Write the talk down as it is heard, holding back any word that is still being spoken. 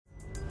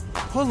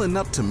Pulling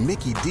up to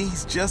Mickey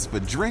D's just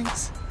for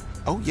drinks?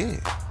 Oh yeah,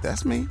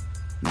 that's me.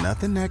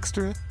 Nothing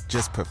extra,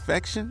 just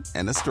perfection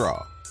and a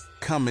straw.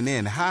 Coming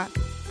in hot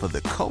for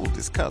the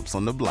coldest cups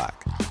on the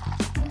block.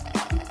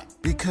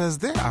 Because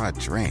there are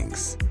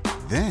drinks.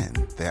 Then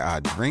there are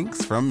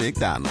drinks from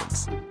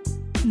McDonald's.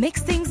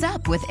 Mix things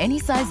up with any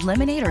size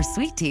lemonade or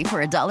sweet tea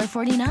for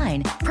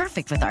 $1.49.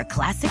 Perfect with our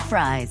classic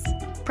fries.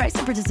 Price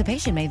and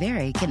participation may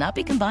vary. Cannot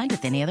be combined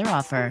with any other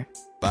offer.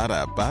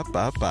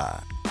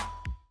 Ba-da-ba-ba-ba.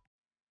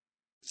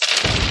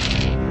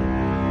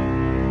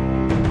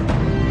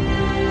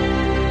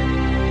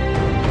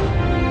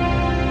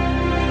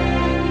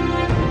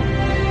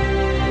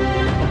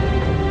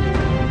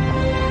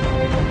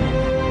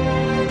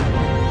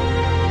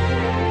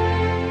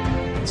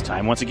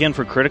 Time once again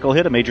for Critical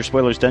Hit, a Major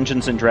Spoilers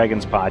Dungeons &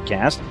 Dragons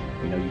podcast.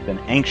 We know you've been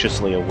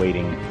anxiously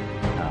awaiting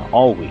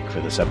all week for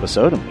this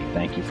episode, and we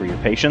thank you for your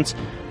patience.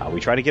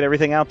 We try to get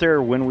everything out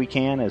there when we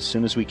can, as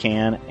soon as we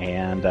can,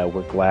 and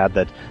we're glad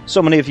that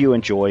so many of you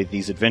enjoy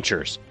these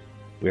adventures.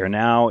 We are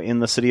now in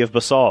the city of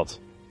Basalt.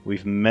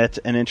 We've met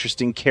an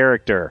interesting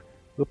character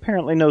who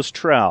apparently knows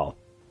Trell,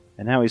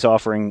 and now he's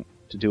offering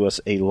to do us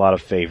a lot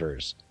of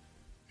favors.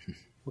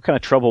 What kind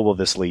of trouble will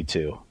this lead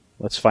to?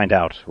 Let's find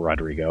out,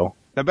 Rodrigo.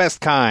 The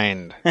best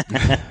kind.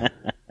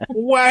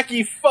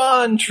 Wacky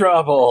fun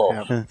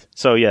trouble. Yep.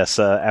 So, yes,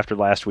 after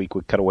last week,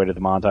 we cut away to the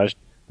montage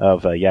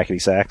of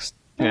Yakety Sax.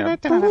 Yeah.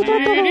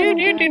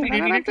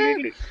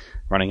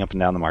 Running up and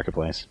down the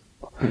marketplace.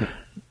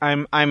 I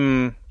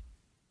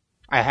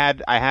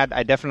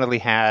definitely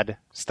had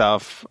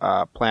stuff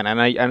planned, and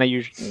I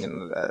usually,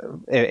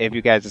 if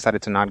you guys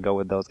decided to not go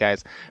with those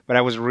guys, but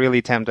I was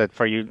really tempted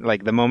for you,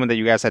 like the moment that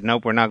you guys said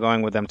nope, we're not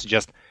going with them, to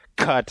just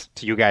cut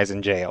to you guys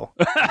in jail.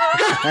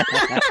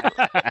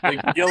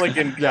 Like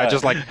Gilligan. Yeah,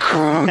 just like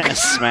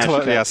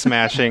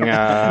smashing,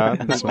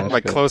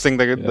 like closing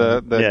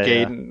the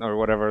gate or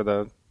whatever,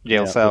 the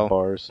jail cell. The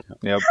bars.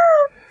 Yep.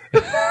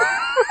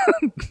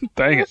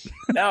 Dang it.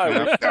 Now I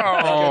wish.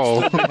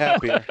 Oh.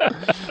 Happier.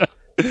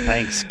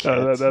 Thanks, Kit.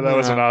 That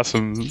was an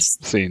awesome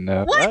scene.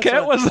 What?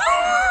 Cat was...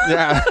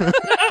 Yeah.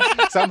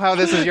 Somehow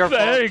this is your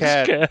fault, Thanks,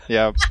 Cat. Cat.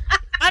 Yep.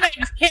 My name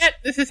is Kit.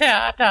 This is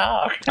how I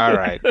talk. All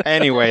right.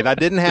 Anyway, that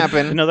didn't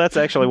happen. No, that's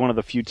actually one of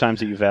the few times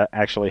that you've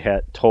actually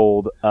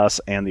told us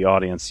and the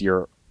audience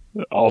your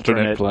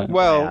alternate plan.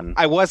 Well, plan.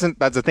 I wasn't.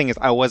 That's the thing, is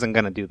I wasn't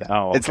going to do that.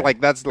 Oh, okay. It's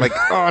like, that's like,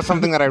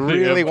 something that I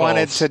really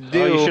wanted to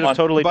do. Oh, you should have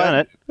totally but done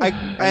it.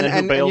 And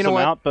then who bails you know them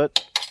what? out,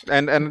 but...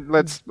 And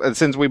let's,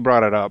 since we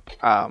brought it up,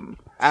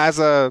 as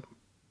a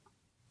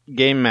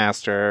game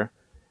master,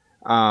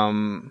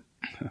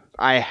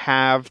 I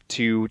have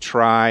to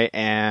try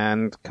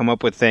and come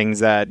up with things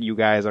that you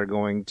guys are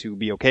going to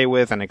be okay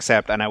with and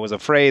accept. And I was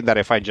afraid that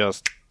if I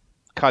just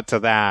cut to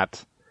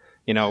that,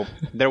 you know,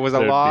 there was a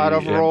lot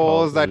of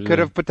roles that could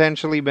have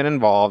potentially been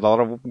involved, a lot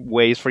of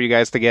ways for you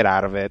guys to get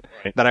out of it,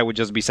 that I would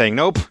just be saying,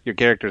 nope, your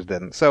characters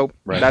didn't. So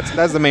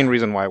that's the main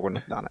reason why I wouldn't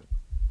have done it.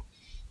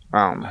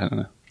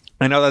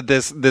 I know that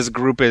this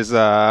group is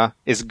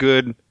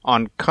good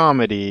on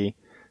comedy.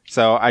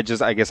 So I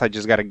guess I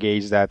just got to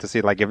gauge that to see,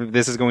 like, if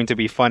this is going to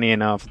be funny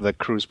enough, the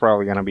crew's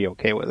probably going to be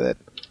okay with it.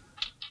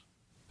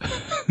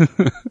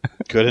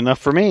 Good enough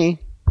for me.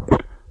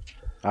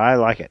 I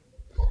like it.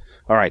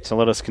 All right, so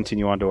let us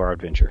continue on to our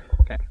adventure.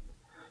 Okay.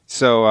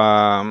 So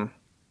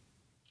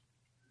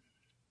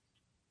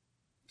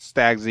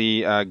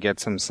Stagsy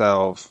gets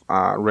himself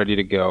ready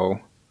to go.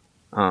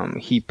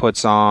 He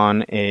puts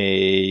on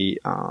a...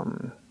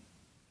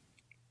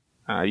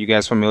 you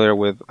guys familiar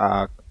with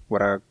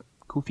what a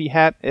Kufi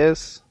hat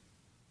is?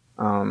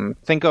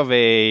 Think of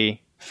a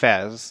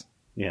fez.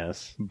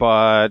 Yes.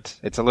 But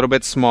it's a little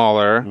bit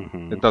smaller.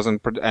 Mm-hmm. It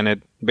doesn't, and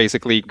it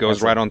basically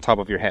goes right on top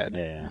of your head.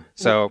 Yeah.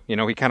 So, you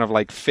know, he kind of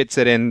like fits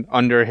it in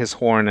under his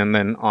horn and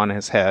then on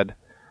his head.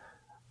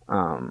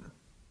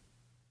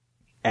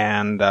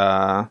 And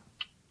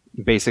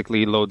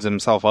basically loads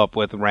himself up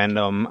with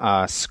random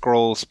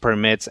scrolls,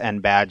 permits,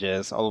 and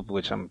badges, all of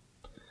which I'm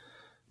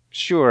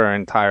sure are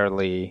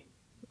entirely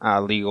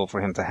legal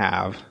for him to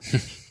have.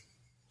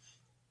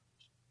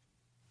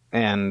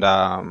 And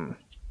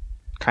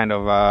kind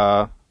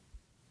of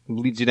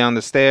leads you down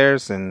the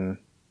stairs and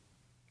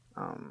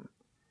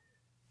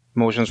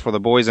motions for the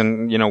boys.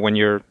 And, you know, when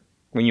you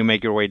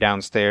make your way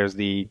downstairs,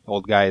 the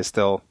old guy is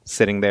still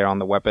sitting there on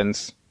the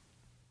weapons.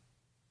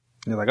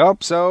 You're like, oh,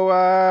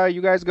 so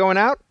you guys going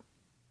out?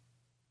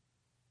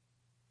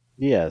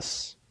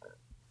 Yes.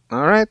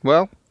 All right,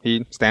 well,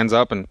 he stands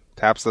up and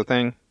taps the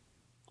thing.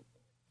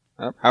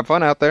 Have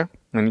fun out there.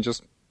 And he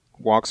just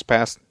walks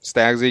past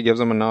Stagsy, gives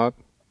him a nod.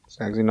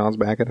 Stagsy nods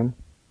back at him.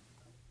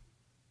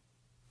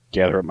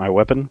 Gather up my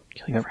weapon.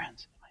 Kill your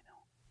friends.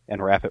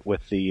 And wrap it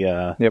with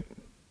the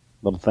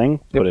little thing.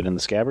 Put it in the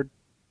scabbard.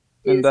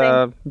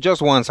 And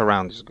just once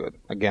around is good.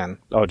 Again.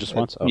 Oh, just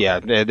once? Okay. Yeah,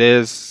 it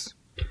is.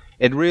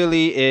 It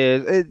really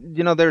is.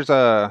 You know, there's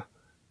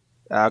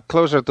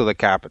closer to the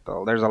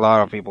capital, there's a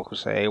lot of people who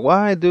say,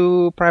 why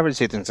do private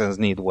citizens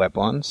need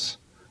weapons?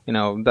 You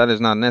know, that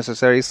is not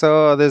necessary.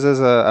 So this is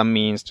a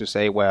means to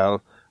say,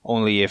 well,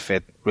 only if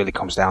it really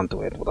comes down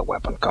to it will the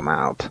weapon come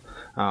out.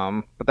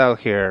 But out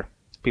here,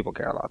 people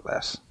care a lot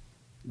less.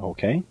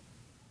 Okay.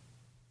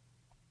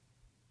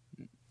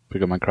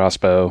 Pick up my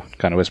crossbow,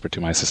 kind of whisper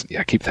to my assistant,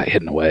 yeah, keep that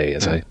hidden away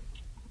as I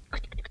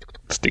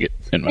stick it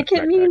in my I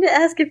kept backpack. meaning to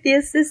ask if the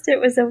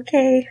assistant was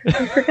okay.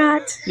 I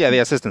forgot. Yeah, the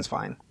assistant's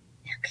fine.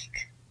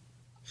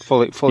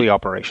 Fully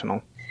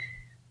operational.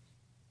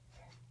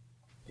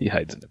 He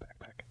hides in the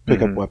backpack.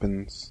 Pick up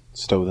weapons,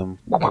 stow them.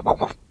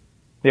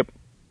 Yep.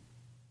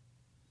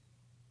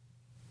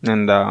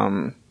 And,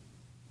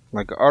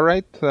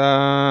 alright,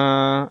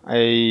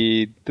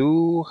 I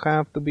do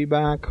have to be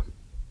back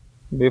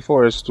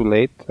before it's too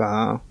late.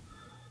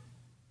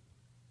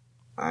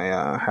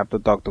 I have to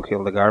talk to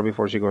Hildegard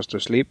before she goes to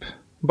sleep.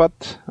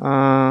 But,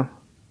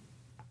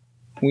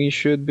 we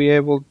should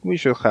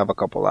have a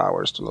couple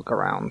hours to look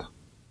around.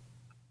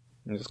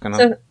 I'm just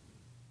gonna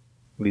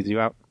lead you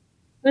out.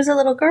 Who's a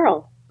little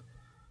girl?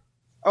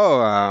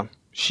 Oh,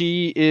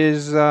 she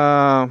is,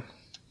 my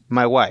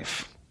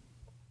wife.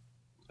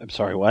 I'm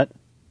sorry, what?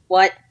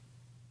 What?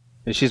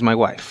 She's my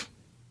wife.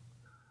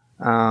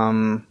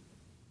 I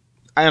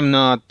am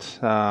not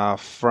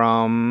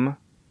from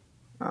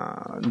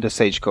the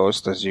Sage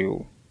Coast, as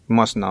you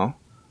must know.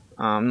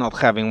 Not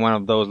having one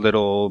of those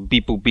little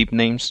beep boop beep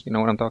names. You know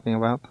what I'm talking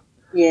about?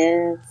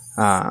 Yes.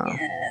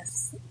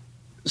 Yes.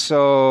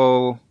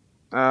 So,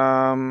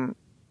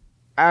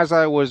 as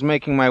I was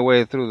making my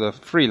way through the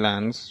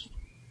Freelands,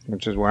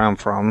 which is where I'm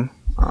from,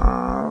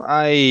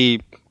 I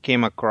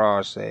came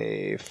across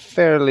a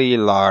fairly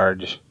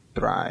large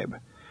tribe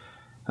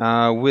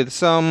with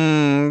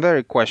some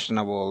very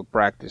questionable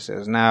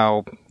practices.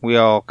 Now, we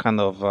all kind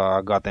of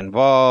got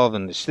involved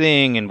in this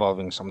thing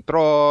involving some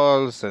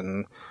trolls,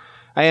 and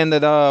I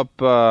ended up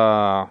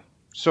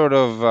sort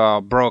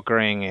of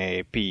brokering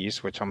a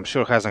peace, which I'm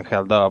sure hasn't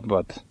held up,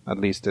 but at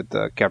least it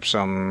kept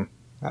some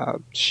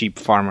sheep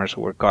farmers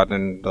who were caught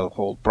in the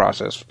whole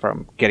process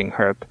from getting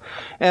hurt.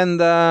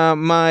 And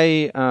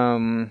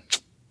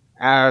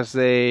as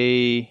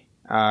a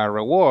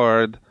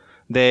reward,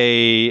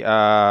 they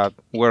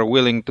were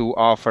willing to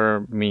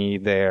offer me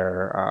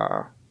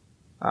their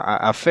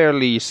a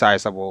fairly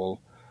sizable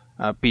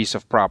piece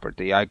of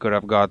property. I could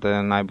have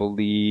gotten, I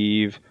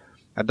believe,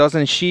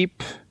 12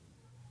 sheep,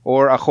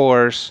 or a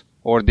horse,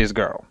 or this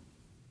girl.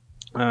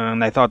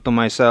 And I thought to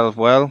myself,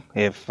 well,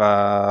 if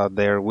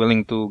they're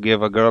willing to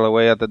give a girl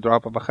away at the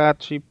drop of a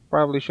hat, she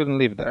probably shouldn't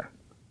live there.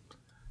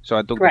 So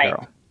I took the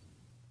girl.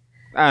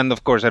 And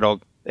of course, it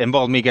all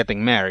involved me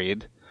getting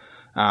married,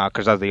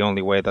 because that's the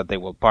only way that they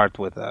will part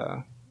with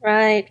a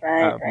Right.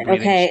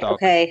 breeding stock.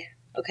 Okay.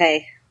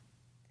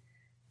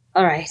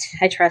 All right,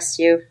 I trust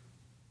you.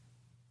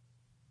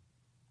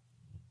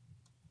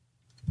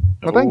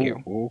 Well, thank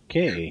you.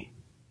 Okay.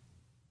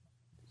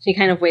 She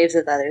kind of waves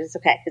at the others.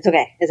 It's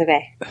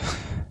okay.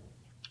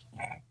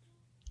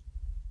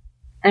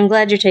 I'm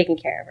glad you're taking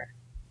care of her.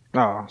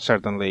 Oh,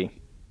 certainly.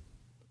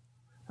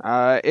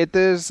 It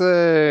is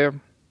a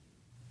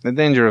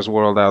dangerous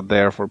world out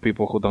there for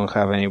people who don't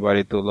have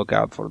anybody to look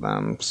out for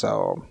them.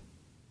 So,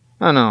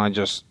 I don't know,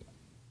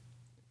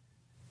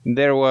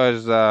 there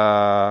was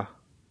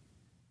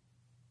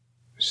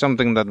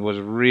something that was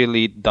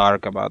really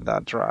dark about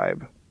that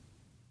tribe.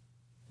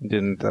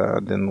 Didn't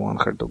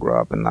want her to grow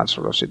up in that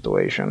sort of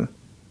situation.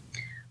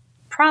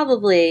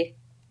 Probably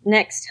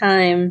next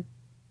time.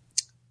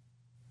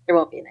 There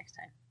won't be a next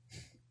time.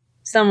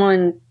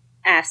 Someone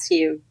asks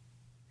you,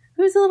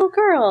 "Who's the little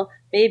girl?"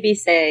 Maybe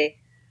say,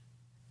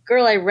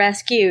 "Girl I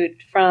rescued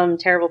from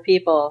terrible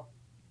people,"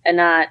 and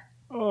not,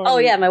 "Oh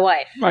yeah, my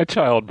wife." My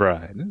child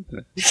bride.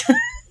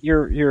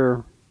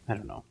 Your I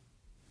don't know,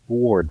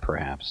 ward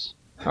perhaps.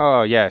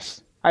 Oh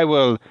yes, I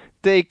will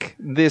take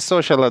this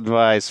social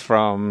advice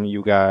from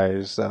you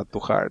guys to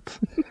heart.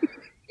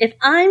 If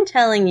I'm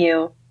telling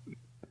you,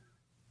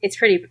 it's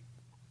pretty,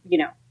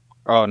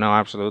 Oh no,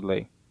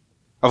 absolutely.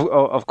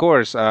 Of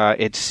course,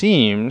 it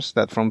seems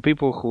that from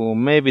people who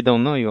maybe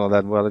don't know you all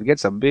that well, it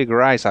gets a big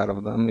rise out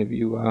of them if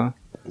you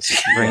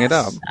bring it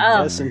up.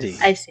 Oh, Yes, indeed.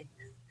 I see.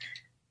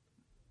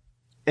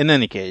 In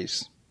any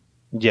case,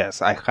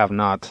 yes, I have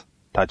not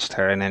touched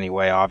her in any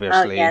way,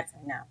 obviously. Yes,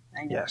 I know.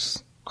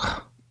 Yes.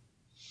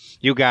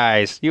 You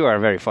guys, you are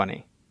very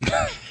funny.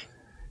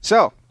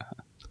 So,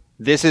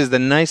 this is the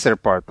nicer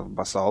part of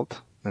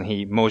Basalt. And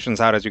he motions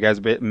out as you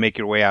guys make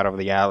your way out of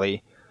the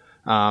alley.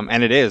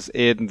 And it is.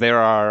 There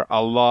are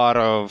a lot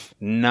of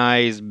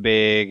nice,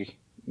 big,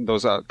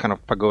 those kind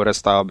of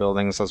pagoda-style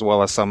buildings, as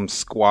well as some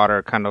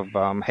squatter kind of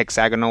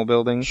hexagonal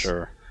buildings.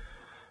 Sure.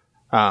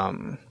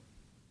 And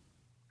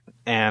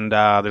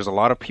there's a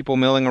lot of people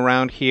milling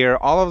around here.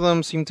 All of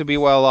them seem to be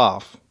well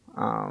off.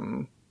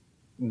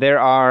 There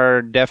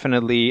are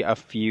definitely a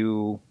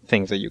few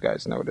things that you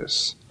guys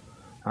notice.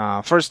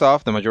 First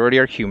off, the majority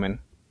are human.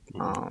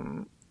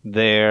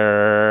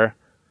 Their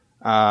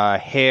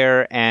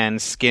hair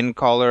and skin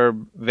color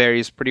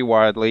varies pretty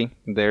widely.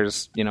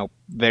 There's,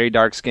 very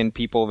dark-skinned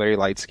people, very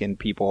light-skinned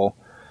people.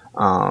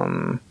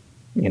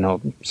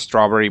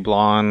 Strawberry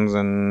blondes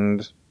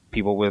and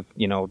people with,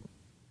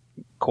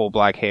 coal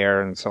black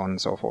hair, and so on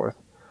and so forth.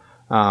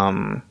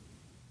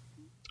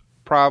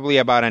 Probably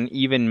about an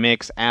even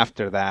mix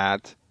after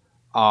that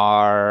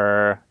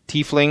are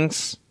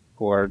tieflings,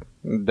 who are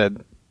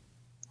the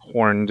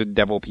horned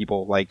devil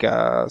people like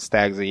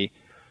Stagsy,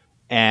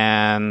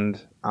 and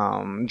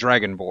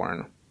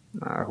Dragonborn,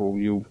 who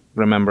you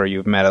remember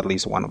you've met at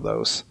least one of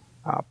those.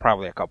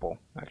 Probably a couple,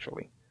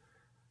 actually.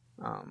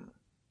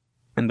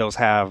 And those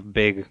have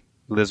big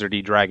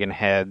lizardy dragon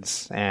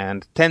heads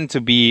and tend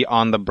to be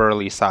on the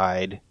burly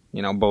side,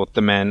 both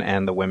the men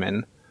and the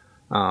women,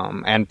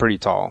 and pretty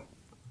tall.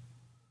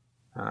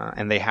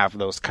 And they have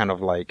those kind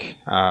of like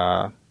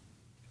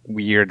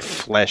weird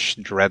flesh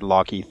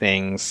dreadlocky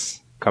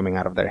things coming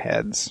out of their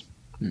heads.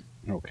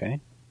 Okay.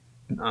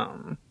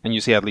 And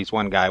you see at least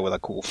one guy with a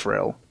cool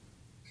frill.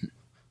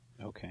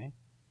 Okay.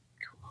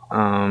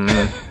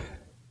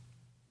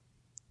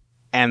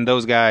 And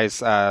those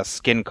guys'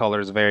 skin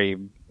colors vary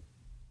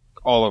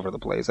all over the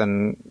place.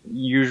 And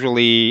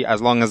usually,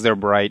 as long as they're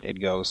bright,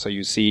 it goes. So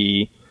you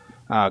see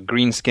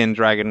green skin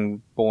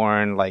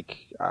dragonborn, like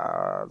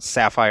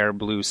sapphire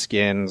blue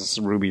skins,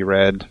 ruby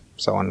red,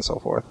 so on and so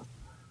forth.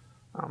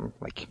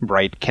 Like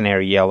bright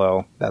canary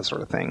yellow, that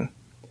sort of thing.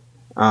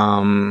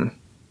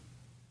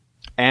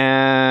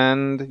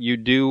 And you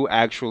do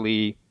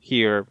actually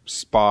here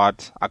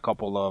spot a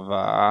couple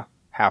of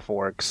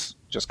half-orcs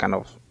just kind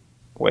of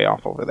way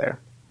off over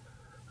there.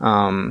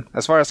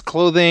 As far as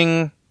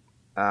clothing,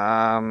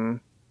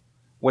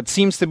 what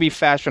seems to be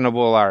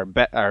fashionable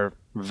are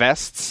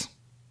vests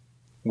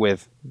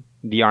with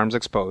the arms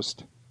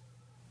exposed.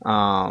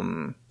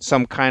 Some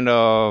kind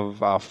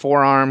of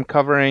forearm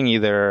covering,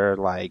 either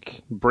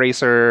like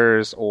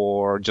bracers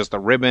or just a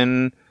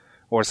ribbon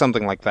or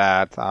something like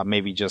that.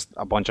 Maybe just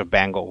a bunch of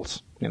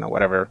bangles,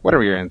 whatever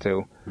you're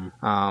into.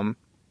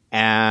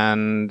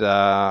 And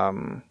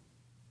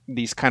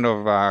these kind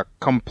of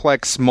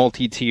complex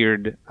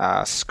multi-tiered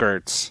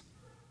skirts,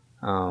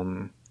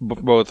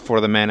 both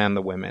for the men and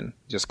the women.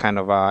 Just kind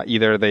of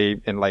either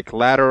they in like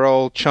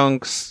lateral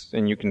chunks,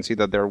 and you can see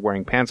that they're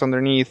wearing pants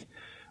underneath,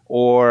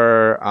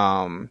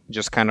 or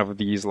just kind of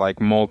these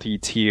like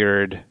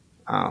multi-tiered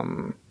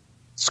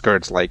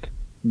skirts, like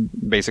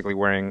basically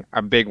wearing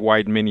a big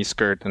wide mini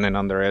skirt and then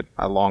under it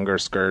a longer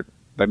skirt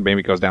that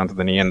maybe goes down to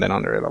the knee, and then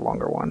under it a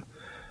longer one.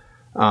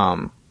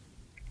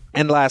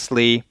 And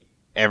lastly,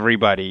 every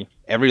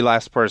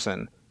last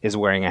person is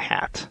wearing a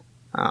hat.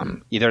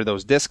 Either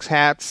those disc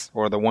hats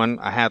or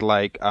a hat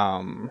like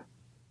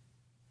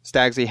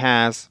Stagsy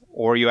has,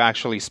 or you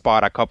actually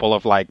spot a couple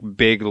of like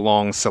big,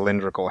 long,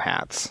 cylindrical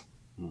hats.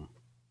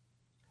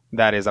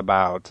 That is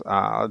about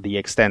the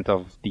extent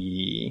of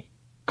the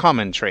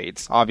common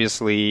traits.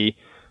 Obviously,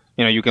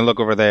 you can look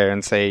over there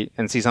and see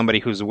somebody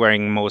who's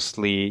wearing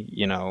mostly,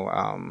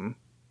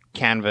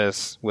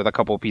 canvas with a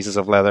couple pieces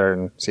of leather,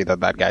 and see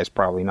that guy's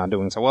probably not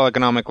doing so well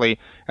economically,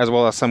 as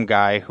well as some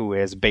guy who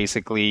is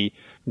basically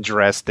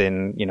dressed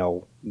in,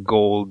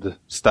 gold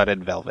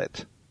studded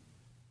velvet.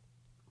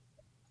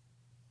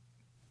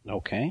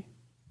 Okay.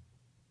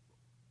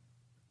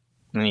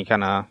 And he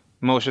kind of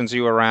motions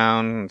you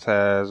around and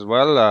says,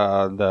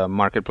 well, the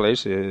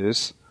marketplace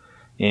is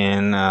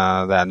in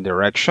that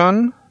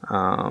direction.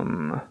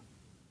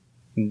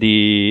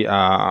 The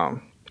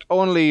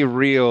only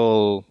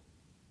real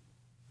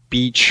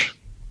beach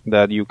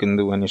that you can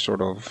do any sort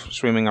of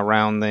swimming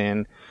around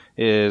in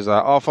is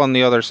off on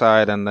the other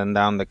side and then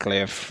down the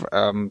cliff.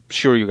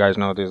 Sure, you guys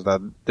noticed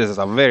that this is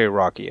a very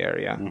rocky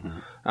area.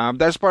 Mm-hmm.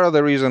 That's part of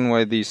the reason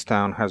why this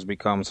town has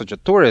become such a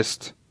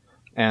tourist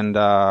and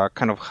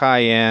kind of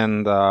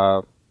high-end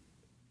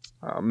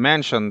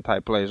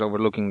mansion-type place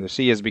overlooking the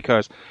sea, is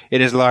because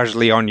it is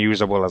largely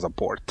unusable as a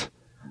port.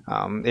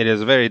 It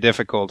is very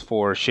difficult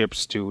for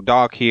ships to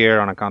dock here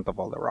on account of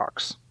all the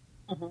rocks.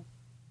 Mm-hmm.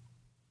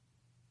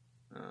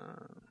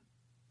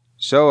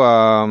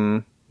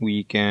 So,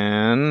 we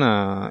can,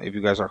 if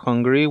you guys are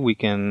hungry, we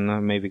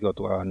can maybe go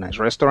to a nice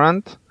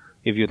restaurant.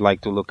 If you'd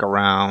like to look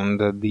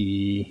around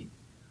the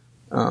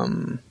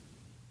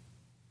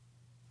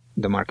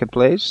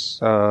marketplace.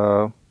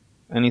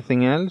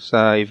 Anything else?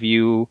 If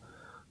you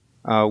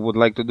would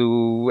like to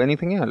do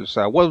anything else,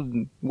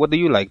 what do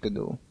you like to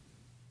do?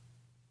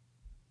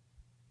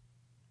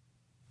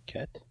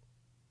 Cat?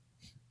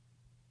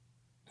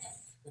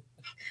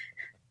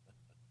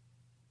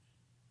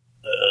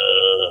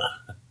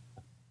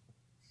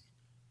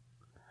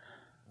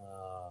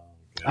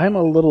 I'm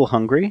a little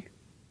hungry.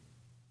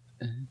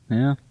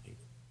 Yeah.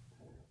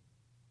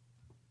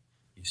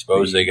 You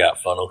suppose they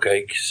got funnel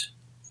cakes?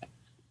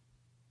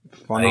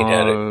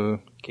 Funnel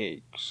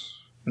cakes.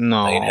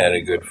 No. I ain't had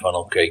a good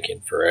funnel cake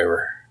in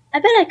forever. I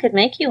bet I could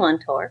make you one,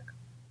 Torque.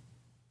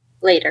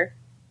 Later.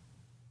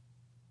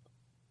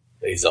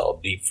 They's all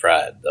deep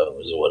fried,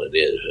 though, is what it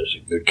is. It's a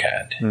good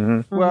kind. Mm-hmm.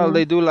 Mm-hmm. Well,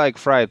 they do like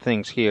fried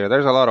things here.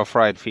 There's a lot of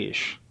fried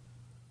fish.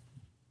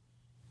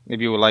 If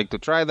you would like to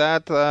try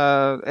that,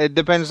 it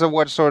depends on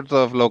what sort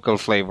of local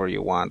flavor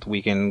you want.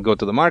 We can go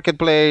to the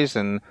marketplace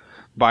and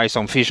buy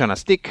some fish on a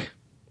stick,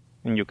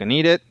 and you can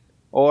eat it.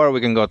 Or we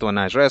can go to a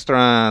nice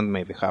restaurant,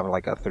 maybe have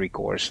like a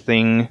 3-course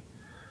thing.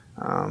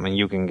 and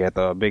you can get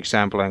a big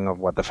sampling of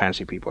what the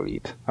fancy people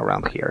eat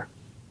around here.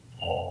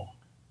 Oh.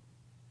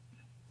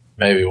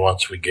 Maybe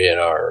once we get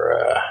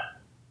our...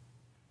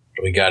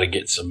 we got to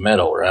get some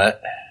metal, right?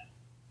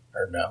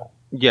 Or no?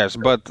 Yes,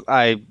 but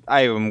I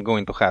am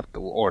going to have to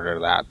order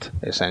that,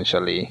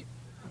 essentially.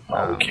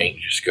 We can't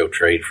just go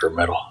trade for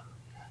metal.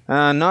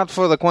 Not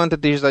for the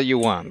quantities that you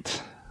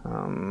want.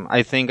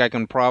 I think I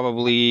can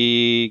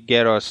probably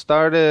get us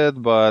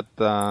started, but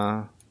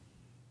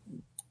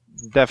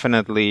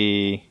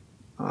definitely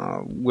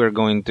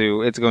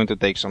it's going to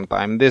take some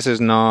time. This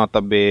is not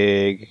a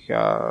big...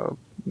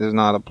 this is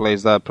not a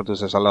place that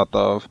produces a lot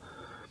of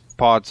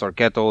pots or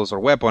kettles or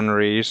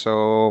weaponry,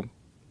 so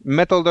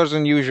metal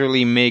doesn't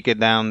usually make it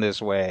down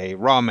this way.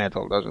 Raw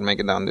metal doesn't make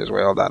it down this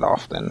way all that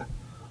often.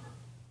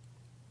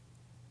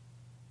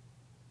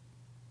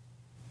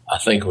 I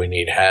think we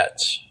need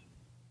hats.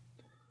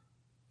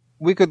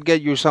 We could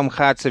get you some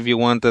hats if you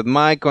wanted.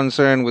 My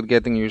concern with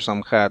getting you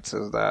some hats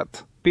is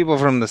that people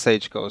from the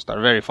Sage Coast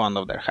are very fond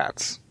of their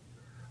hats.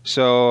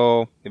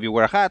 So if you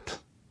wear a hat,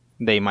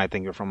 they might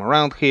think you're from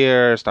around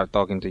here, start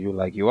talking to you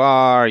like you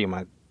are, you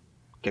might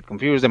get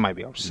confused, they might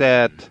be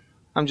upset.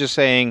 I'm just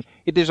saying,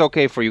 it is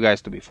okay for you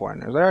guys to be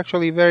foreigners. They're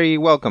actually very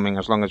welcoming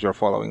as long as you're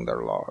following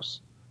their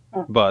laws.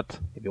 But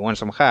if you want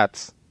some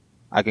hats,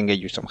 I can get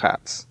you some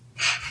hats.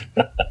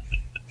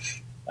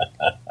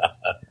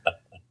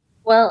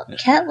 Well,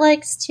 Cat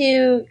likes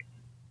to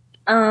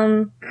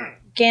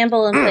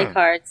gamble and play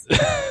cards.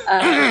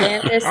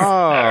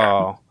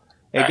 Oh,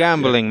 a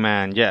gambling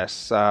man,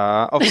 yes.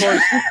 Of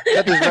course,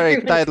 that is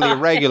very tightly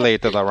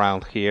regulated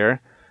around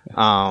here.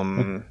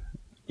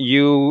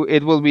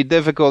 It will be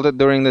difficult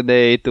during the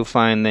day to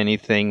find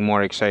anything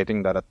more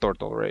exciting than a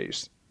turtle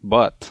race.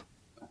 But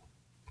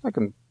I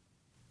can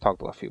talk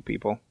to a few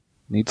people.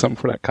 Need something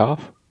for that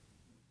cough?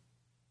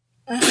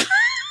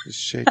 He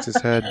shakes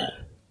his head.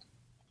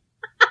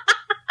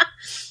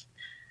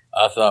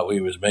 I thought we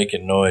was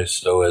making noise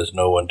so as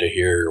no one to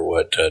hear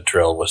what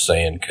Trell was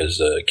saying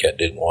because Cat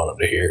didn't want him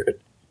to hear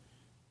it.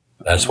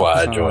 That's why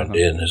I joined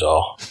in is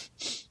all.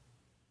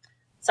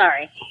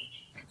 Sorry.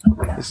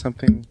 It's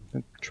something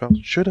that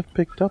Trell should have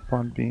picked up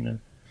on, being a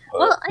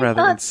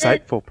rather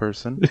insightful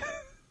person.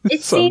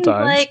 It seems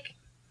like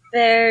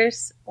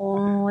there's,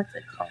 what's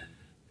it called?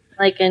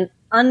 Like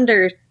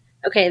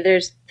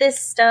there's this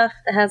stuff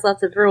that has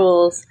lots of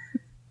rules,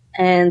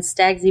 and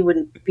Stagsy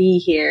wouldn't be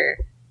here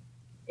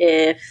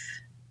if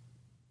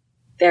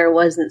there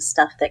wasn't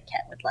stuff that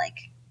Cat would like.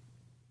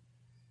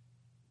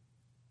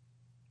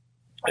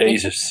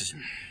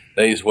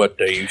 They's what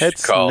they used to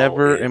call...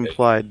 never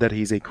implied that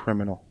he's a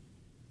criminal.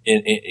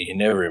 He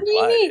never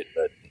implied it,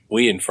 but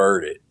we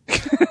inferred it.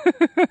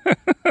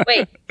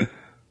 Wait,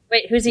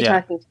 who's he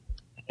talking to?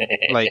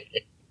 Like,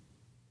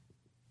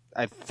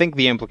 I think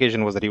the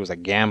implication was that he was a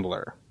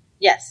gambler.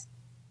 Yes.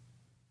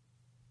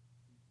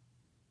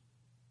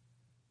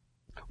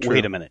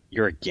 Wait a minute,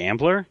 you're a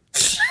gambler?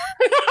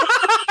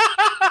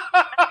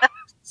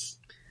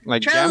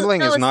 Like,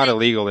 gambling is not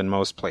illegal in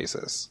most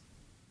places.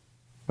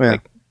 Yeah.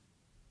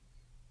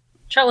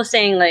 Trell was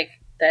saying, like,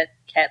 that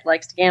Cat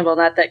likes to gamble,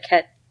 not that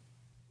Cat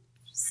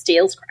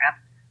steals crap.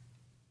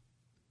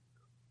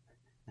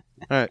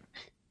 Alright.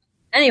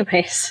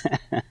 Anyways.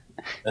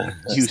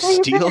 You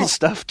steal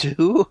stuff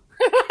too?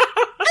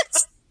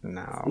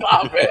 No.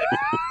 Stop it.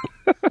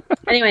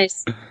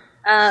 Anyways,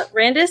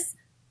 Randus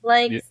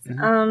likes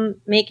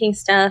making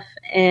stuff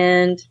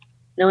and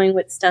knowing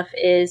what stuff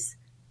is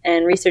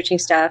and researching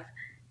stuff.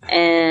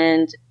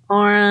 And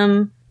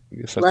Aurum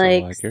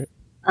likes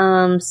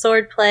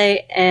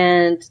swordplay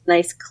and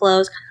nice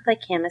clothes, kind of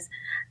like Camus.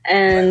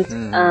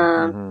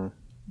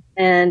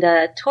 And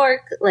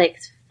Torque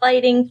likes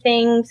fighting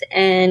things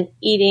and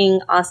eating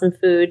awesome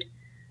food.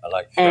 I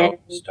like throwing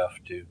stuff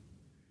too.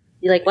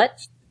 You like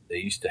what? They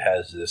used to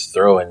have this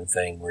throwing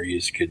thing where you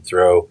could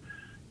throw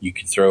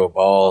a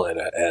ball at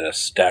a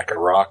stack of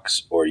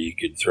rocks, or you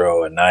could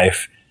throw a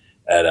knife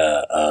at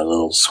a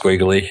little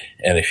squiggly,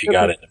 and if you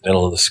got it in the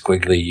middle of the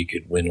squiggly, you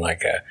could win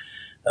like a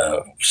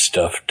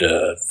stuffed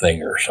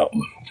thing or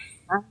something.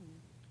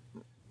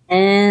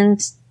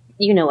 And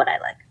you know what I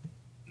like.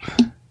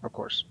 Of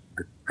course.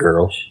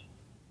 Girls.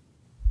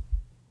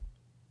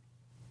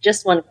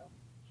 Just one girl.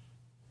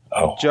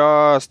 Oh.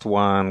 Just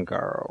one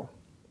girl.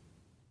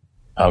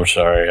 I'm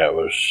sorry, I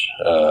was...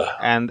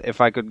 And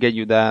if I could get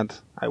you that,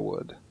 I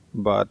would.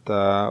 But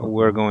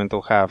we're going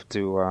to have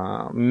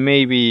to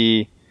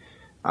maybe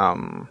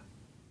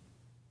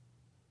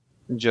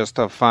just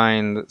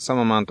find some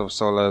amount of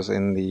solace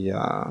in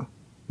the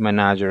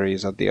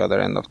menageries at the other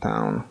end of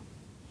town.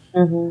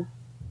 Mm-hmm.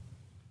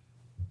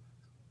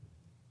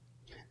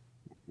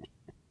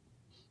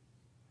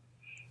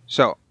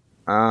 So,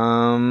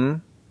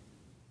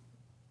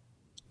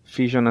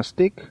 fish on a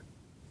stick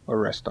or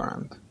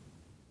restaurant?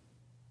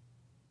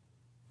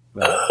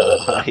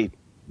 I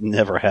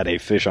never had a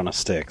fish on a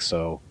stick,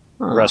 so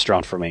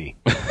restaurant for me.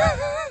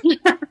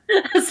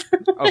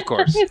 Of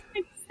course.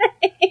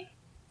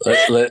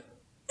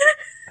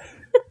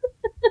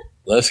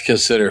 Let's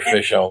consider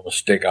fish on a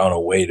stick on a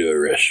way to a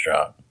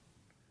restaurant.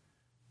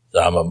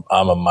 I'm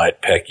a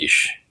mite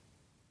peckish.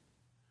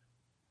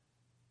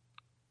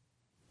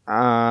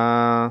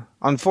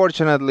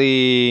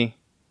 Unfortunately,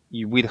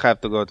 we'd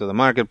have to go to the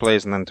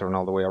marketplace and then turn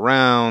all the way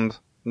around.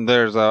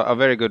 There's a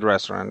very good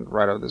restaurant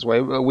right out this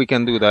way. We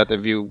can do that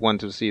if you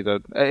want to see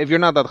that. If you're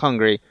not that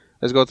hungry,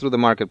 let's go through the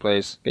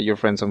marketplace, get your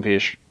friend some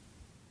fish,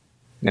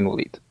 then we'll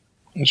eat.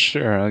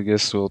 Sure, I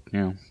guess we'll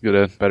get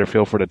a better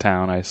feel for the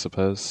town, I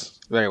suppose.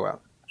 Very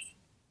well.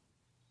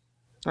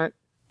 All right.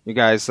 You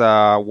guys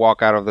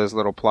walk out of this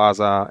little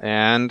plaza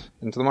and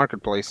into the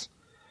marketplace.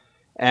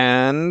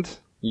 And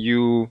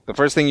the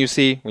first thing you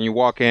see when you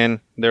walk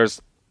in,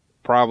 there's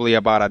probably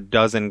about a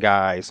dozen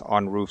guys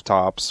on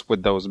rooftops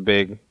with those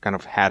big kind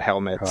of hat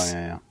helmets.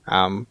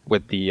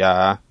 With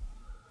the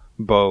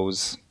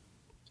bows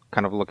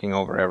kind of looking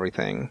over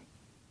everything.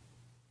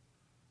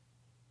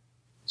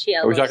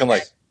 Are we talking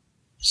like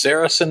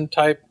Saracen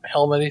type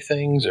helmety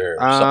things or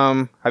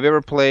something? Have you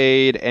ever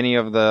played any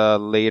of the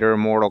later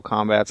Mortal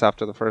Kombats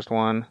after the first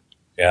one?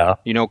 Yeah.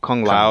 You know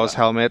Kung Lao's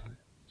helmet?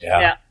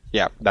 Yeah.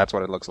 Yeah, that's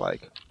what it looks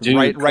like.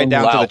 Dude, right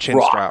down Lao to the chin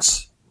rocks.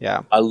 strap.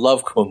 Yeah. I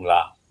love Kung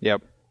Lao.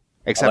 Yep.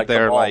 Except like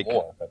them all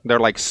more, but- they're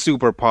like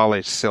super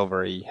polished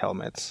silvery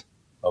helmets.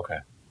 Okay.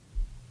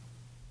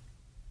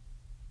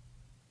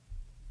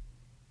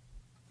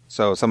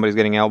 So somebody's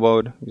getting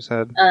elbowed, you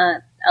said?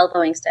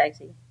 Elbowing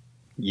Stagsy.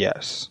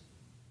 Yes.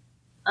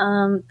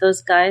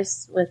 Those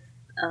guys with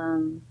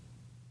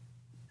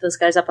those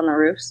guys up on the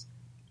roofs.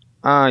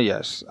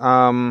 Yes.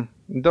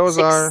 Those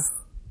are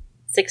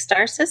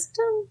 6-star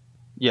system.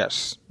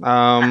 yes.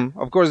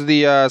 Of course,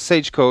 the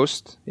Sage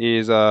Coast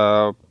is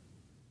a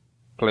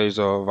place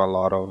of a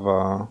lot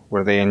of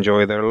where they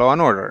enjoy their law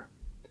and order.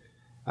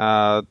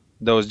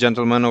 Those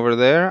gentlemen over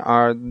there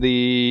are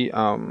the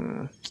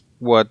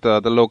what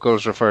the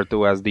locals refer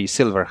to as the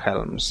Silver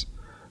Helms.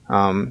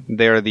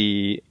 They're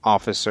the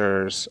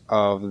officers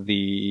of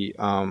the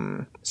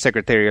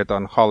Secretariat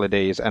on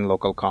Holidays and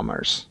Local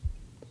Commerce.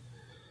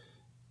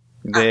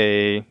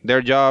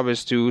 Their job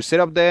is to sit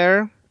up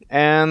there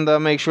and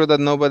make sure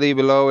that nobody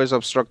below is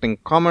obstructing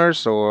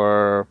commerce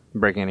or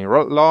breaking any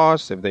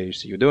laws. If they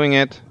see you doing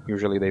it,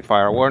 usually they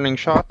fire a warning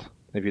shot.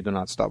 If you do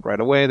not stop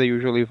right away, they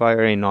usually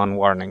fire a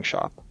non-warning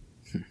shot.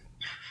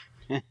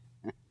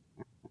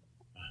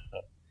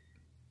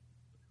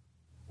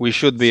 We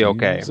should be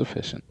okay.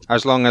 Sufficient.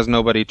 As long as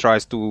nobody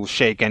tries to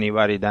shake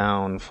anybody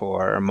down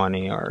for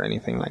money or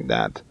anything like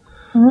that.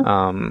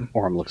 Mm-hmm.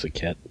 Orm looks at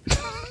Kit.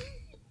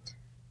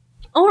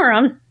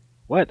 Orm?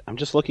 What? I'm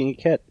just looking at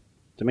Kit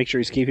to make sure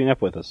he's keeping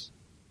up with us.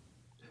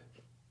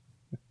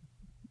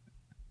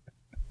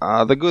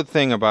 The good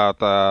thing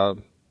about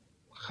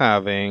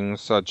having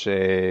such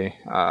a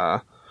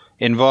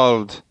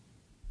involved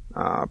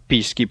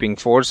peacekeeping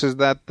force is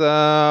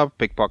that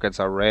pickpockets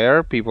are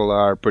rare. People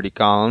are pretty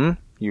calm.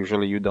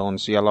 Usually you don't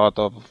see a lot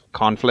of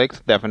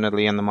conflict,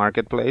 definitely in the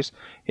marketplace.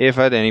 If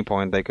at any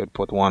point they could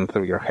put one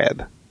through your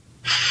head.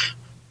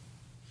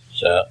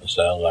 Sounds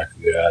like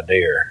a good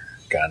idea,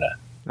 kind of.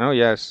 Oh,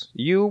 yes.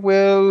 You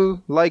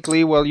will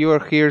likely, while you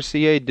are here,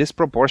 see a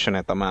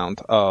disproportionate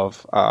amount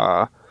of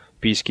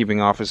peacekeeping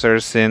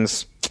officers,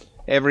 since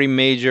every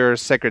major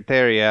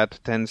secretariat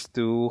tends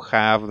to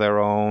have their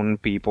own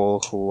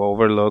people who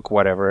overlook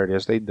whatever it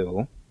is they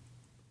do.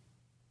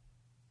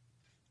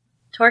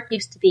 Torque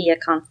used to be a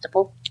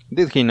constable.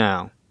 Did he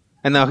now?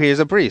 And now he is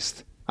a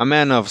priest. A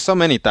man of so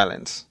many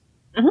talents.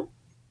 Mm-hmm.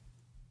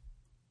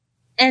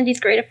 And he's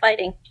great at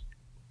fighting.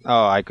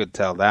 Oh, I could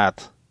tell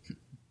that.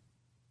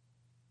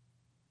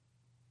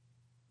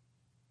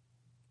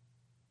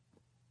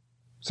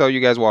 So you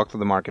guys walk to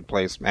the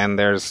marketplace, and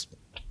there's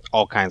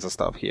all kinds of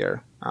stuff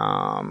here.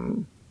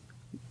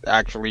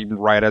 Actually,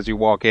 right as you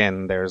walk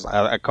in, there's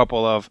a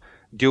couple of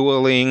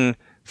dueling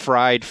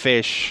fried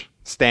fish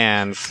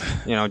stands,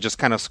 just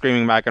kind of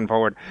screaming back and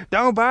forward.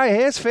 Don't buy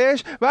his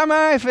fish, buy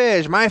my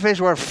fish. My fish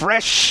were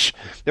fresh.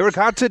 They were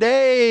caught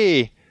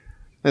today.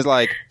 It's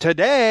like,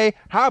 today?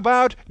 How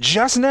about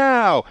just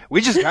now?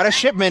 We just got a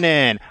shipment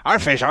in. Our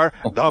fish are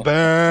the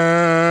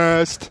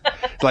best.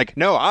 It's like,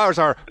 no, ours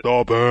are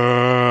the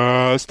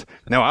best.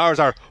 No, ours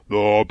are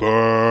the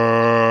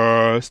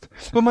best.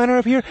 But mine are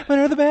up here. Mine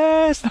are the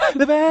best.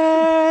 The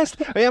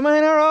best. Yeah,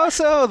 mine are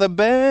also the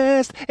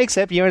best.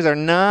 Except yours are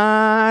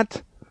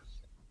not.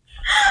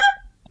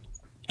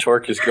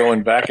 Torque is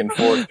going back and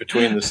forth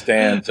between the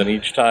stands, and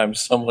each time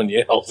someone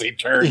yells, he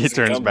turns. He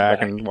turns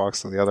back and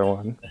walks to the other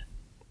one.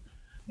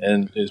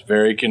 And is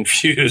very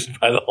confused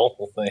by the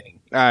whole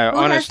thing.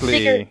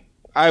 Honestly,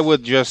 I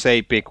would just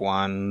say pick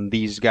one.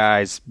 These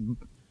guys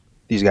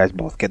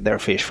both get their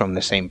fish from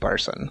the same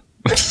person.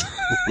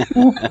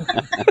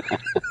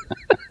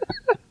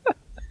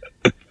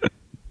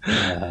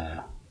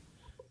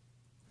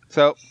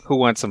 So, who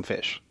wants some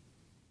fish?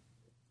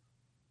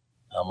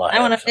 I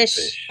want a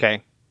fish.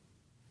 Okay.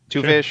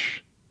 2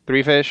 fish?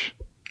 3 fish?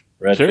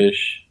 Red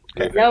fish.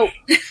 Okay. Nope.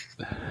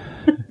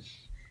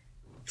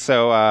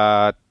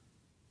 So,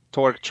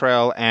 Torque,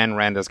 Trell, and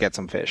Randus get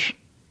some fish.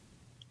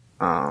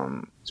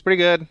 It's pretty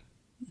good.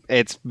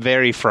 It's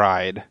very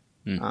fried.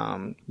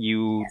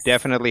 You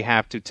definitely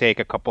have to take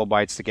a couple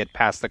bites to get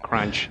past the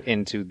crunch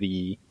into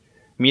the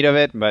meat of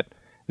it, but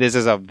this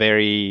is a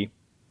very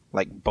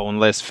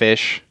boneless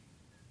fish.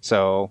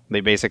 So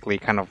they basically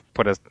kind of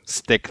put a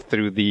stick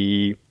through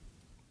the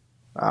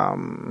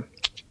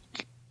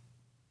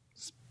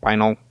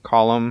spinal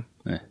column,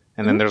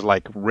 and then there's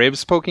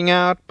ribs poking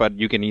out, but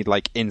you can eat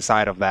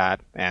inside of that,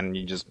 and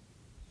you just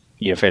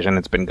eat a fish, and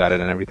it's been gutted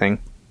and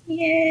everything.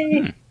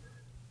 Yay!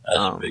 That's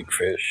a big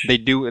fish. They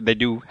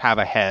do have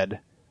a head,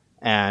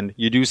 and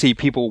you do see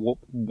people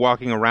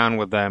walking around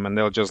with them, and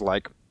they'll just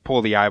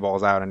pull the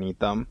eyeballs out and eat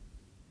them.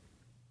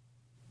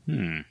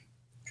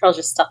 Trell's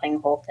just stuffing the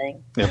whole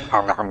thing. Yeah.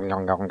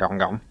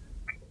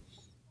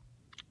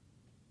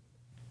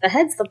 The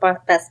head's the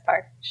best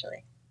part,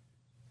 actually.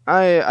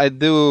 I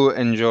do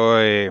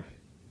enjoy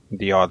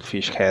the odd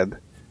fish head.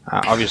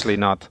 Obviously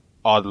not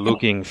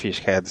odd-looking fish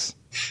heads.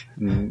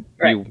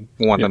 Right. You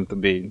want them to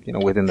be,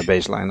 within the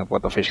baseline of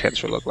what the fish head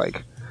should look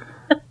like.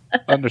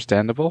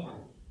 Understandable.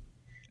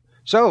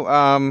 So,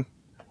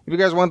 if you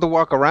guys want to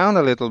walk around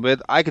a little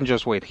bit, I can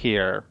just wait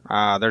here.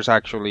 There's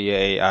actually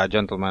a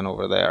gentleman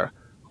over there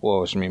who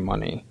owes me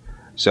money.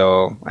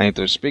 So, I need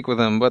to speak with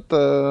him, but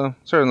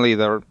certainly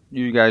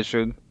you guys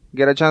should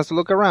get a chance to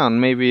look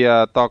around. Maybe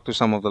talk to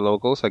some of the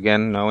locals.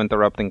 Again, no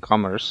interrupting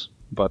commerce,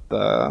 but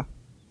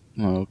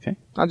okay.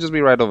 I'll just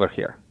be right over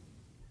here.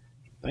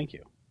 Thank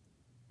you.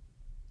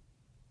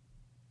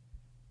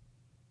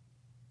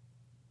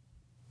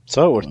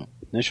 So,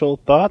 initial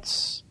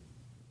thoughts?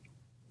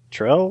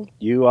 Trell,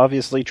 you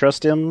obviously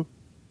trust him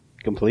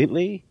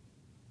completely?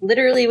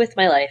 Literally with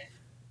my life.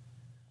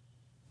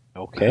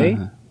 Okay.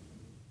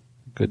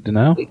 Good to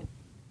know.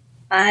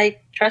 I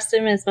trust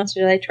him as much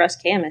as I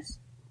trust Camus.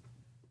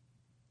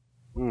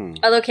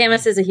 Although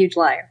Camus is a huge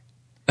liar.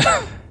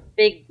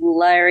 Big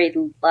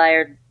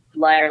liar.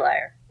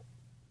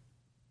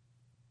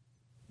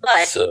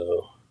 But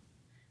So,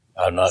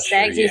 I'm not sure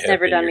you Stagsy's have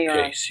never done your me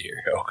wrong. case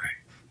here. Okay.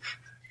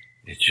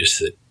 It's just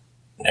that,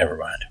 never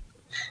mind.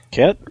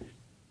 Kit?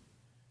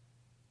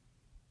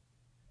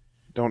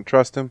 Don't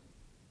trust him.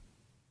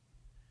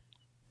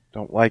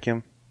 Don't like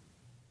him.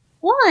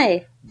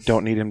 why?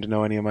 Don't need him to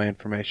know any of my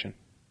information.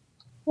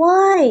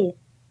 Why?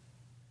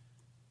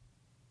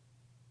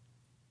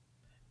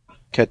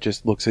 Ket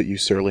just looks at you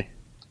surly.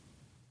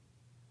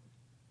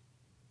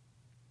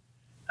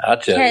 I'll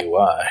tell Ket- you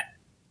why.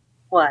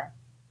 Why?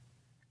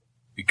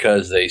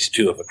 Because they's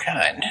two of a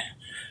kind.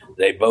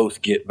 They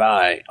both get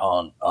by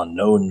on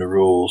knowing the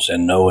rules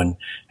and knowing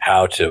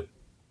how to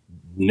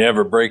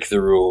never break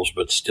the rules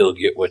but still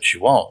get what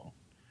you want.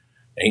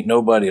 Ain't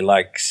nobody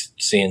likes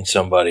seeing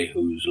somebody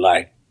who's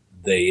like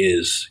they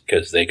is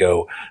because they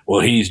go,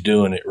 well, he's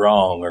doing it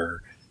wrong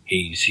or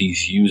he's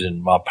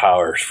using my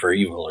powers for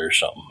evil or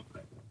something.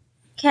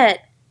 Ket,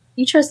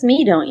 you trust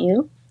me, don't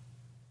you?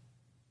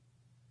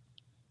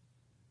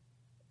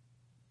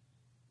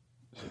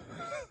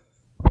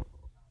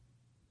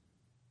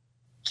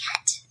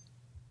 Ket.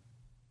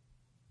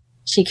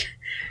 She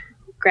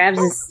grabs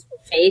his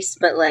face,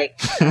 but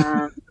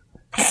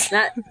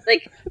not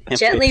like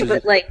gently,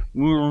 but like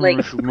yeah,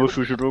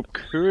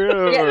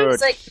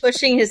 it's like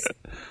pushing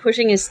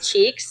his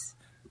cheeks,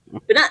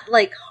 but not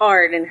like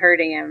hard and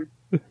hurting him,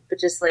 but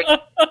just like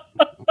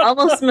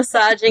almost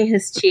massaging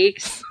his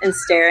cheeks and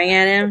staring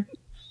at him.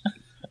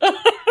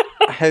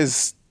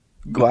 His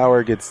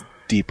glower gets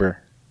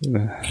deeper.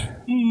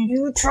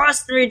 You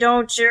trust me,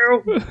 don't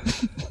you?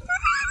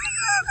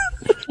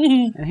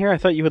 And here I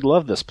thought you would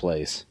love this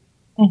place.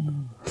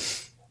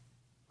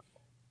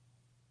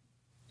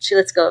 She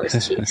lets go of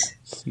his cheeks.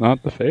 It's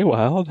not the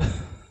Feywild.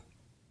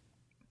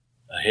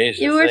 Here's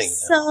the You were thing,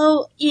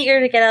 so eager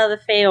to get out of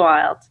the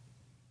Feywild.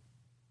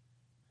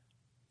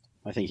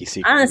 I think he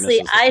secretly Honestly,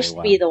 misses the I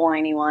should be Feywild. the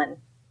whiny one.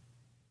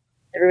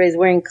 Everybody's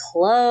wearing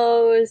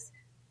clothes,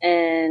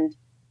 and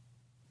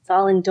it's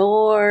all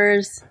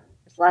indoors.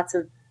 There's lots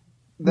of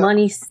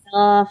money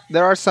stuff.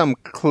 There are some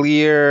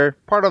clear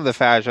part of the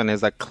fashion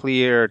is a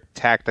clear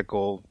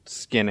tactical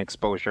skin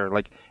exposure,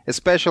 like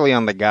especially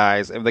on the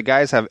guys. If the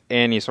guys have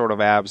any sort of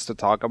abs to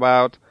talk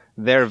about,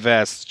 their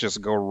vests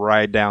just go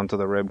right down to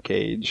the rib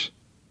cage.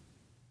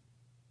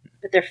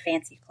 But they're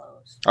fancy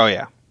clothes. Oh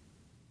yeah.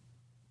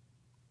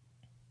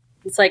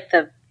 It's like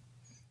Yeah,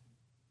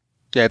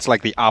 it's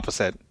like the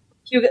opposite.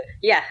 Hugo.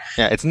 Yeah.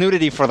 Yeah, it's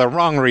nudity for the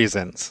wrong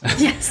reasons.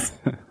 Yes.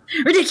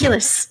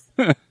 Ridiculous.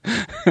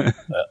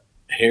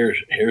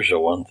 Here's the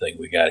one thing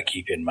we got to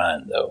keep in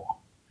mind, though.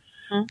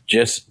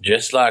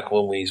 Just like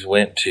when we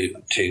went to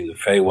the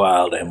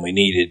Feywild and we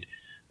needed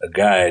a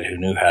guide who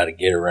knew how to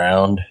get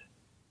around.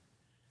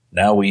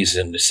 Now we's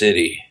in the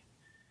city,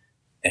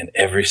 and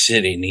every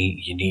city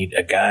you need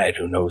a guide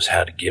who knows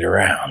how to get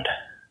around.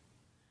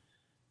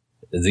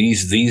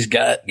 These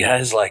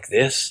guys like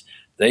this,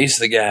 they's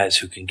the guys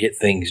who can get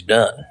things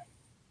done.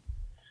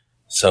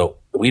 So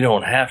we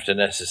don't have to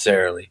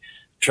necessarily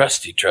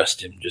trust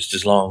him just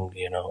as long,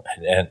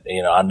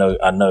 and I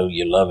know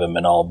you love him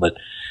and all, but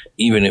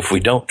even if we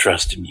don't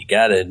trust him, you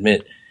got to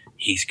admit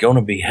he's going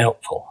to be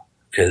helpful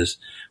because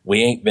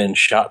we ain't been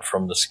shot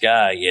from the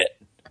sky yet.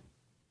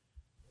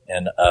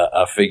 And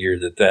I figure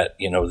that,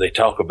 they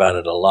talk about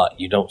it a lot.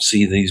 You don't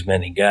see these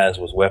many guys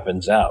with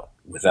weapons out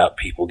without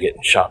people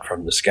getting shot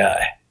from the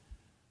sky.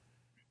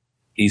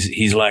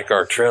 He's like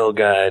our trail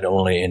guide,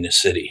 only in the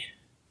city,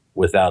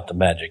 without the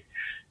magic,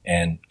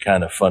 and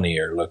kind of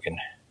funnier looking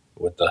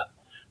with the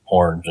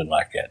horns and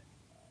like that.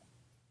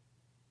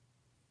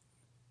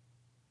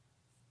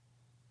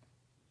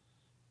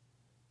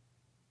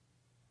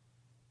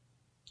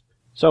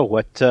 So,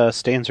 what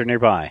stands are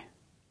nearby?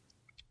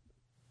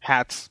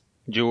 Hats,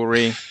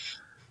 jewelry,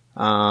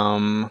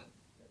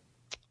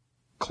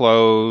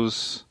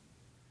 clothes,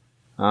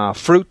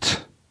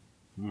 fruit,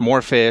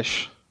 more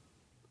fish,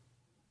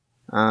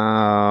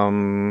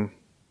 a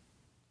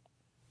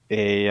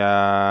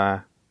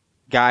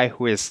guy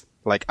who is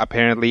like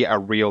apparently a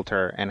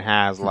realtor and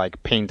has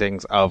like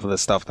paintings of the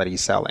stuff that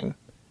he's selling.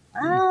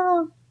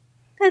 Oh,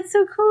 that's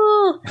so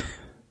cool.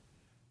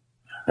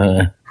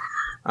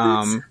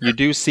 You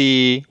do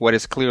see what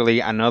is clearly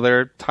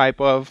another type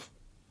of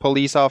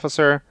police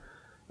officer.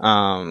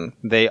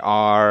 They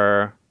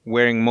are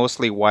wearing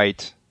mostly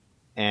white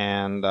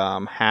and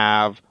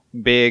have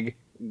big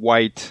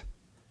white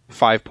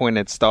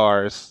 5-pointed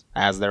stars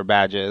as their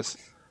badges.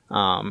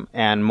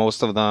 And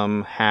most of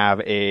them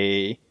have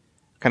a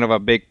kind of a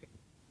big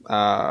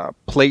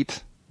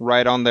plate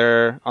right on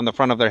the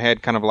front of their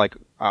head, kind of like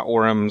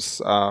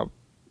Orem's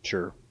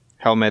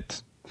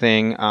helmet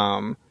thing.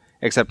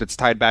 Except it's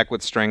tied back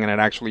with string and it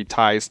actually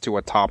ties to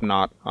a top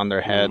knot on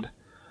their head.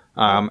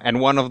 And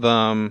one of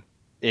them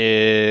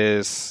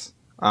is,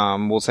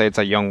 we'll say it's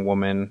a young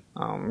woman,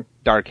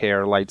 dark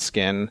hair, light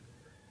skin,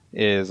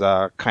 is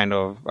kind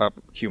of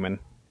human,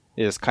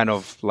 is kind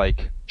of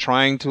like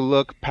trying to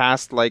look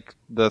past like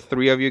the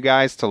three of you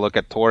guys to look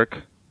at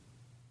Torque.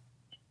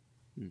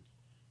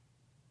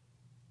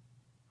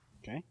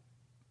 Okay.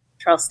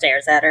 Charles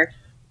stares at her.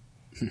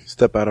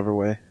 Step out of her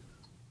way.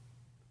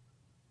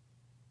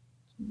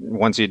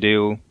 Once you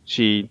do,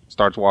 she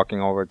starts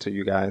walking over to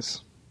you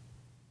guys.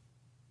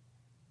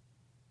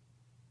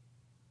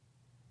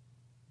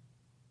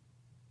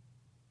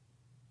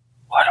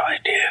 What do I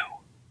do?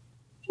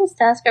 Just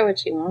ask her what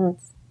she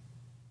wants.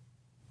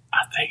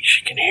 I think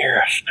she can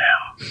hear us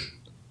now.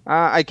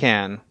 I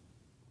can.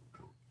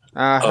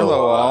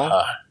 Hello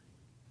all.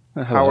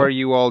 How are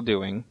you all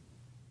doing?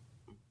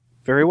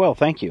 Very well,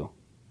 thank you.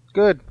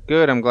 Good.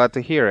 I'm glad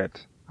to hear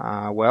it.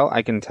 Well,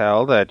 I can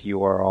tell that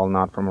you are all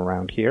not from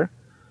around here.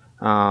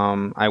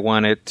 I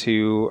wanted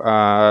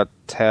to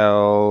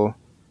tell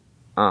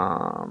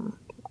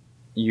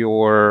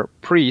your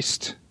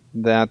priest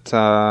that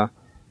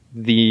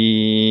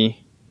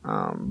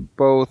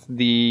both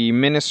the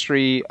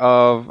Ministry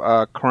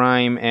of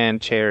Crime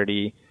and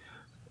Charity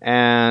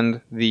and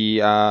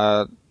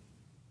the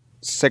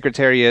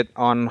Secretariat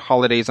on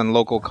Holidays and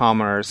Local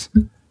Commerce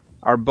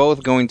are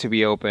both going to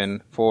be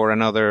open for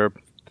another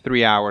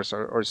 3 hours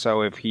or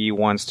so if he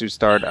wants to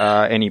start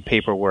any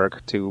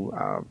paperwork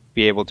to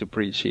be able to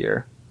preach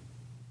here.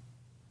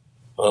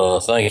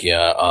 Thank you.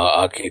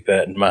 I'll keep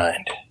that in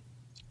mind.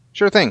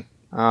 Sure thing.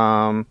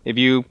 If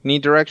you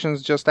need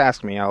directions, just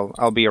ask me.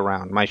 I'll be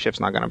around. My shift's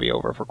not going to be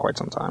over for quite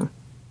some time.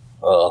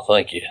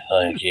 Thank you.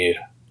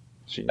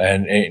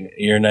 And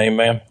your name,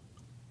 ma'am?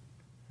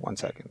 1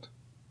 second.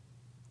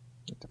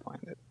 Need to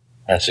find it.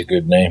 That's a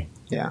good name.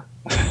 Yeah.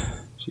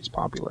 She's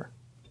popular.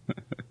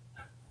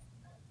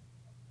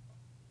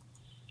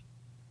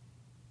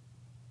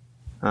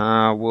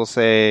 We'll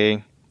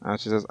say,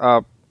 she says,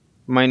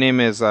 my name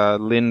is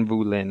Lin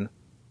Vu Lin.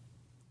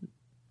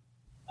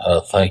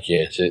 Thank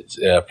you.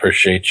 I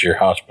appreciate your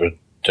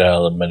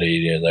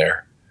hospitality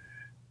there.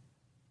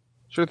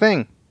 Sure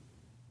thing.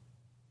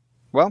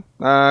 Well,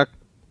 have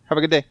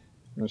a good day.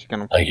 And she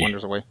kind of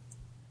wanders away.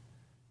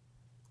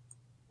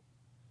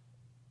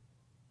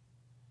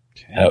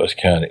 That was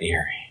kind of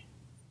eerie.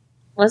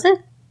 Was it?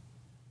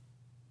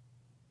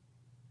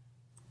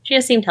 She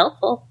just seemed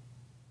helpful.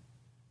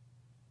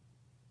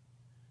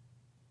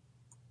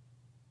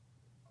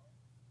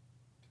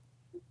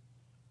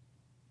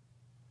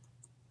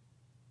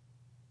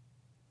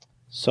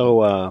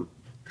 So,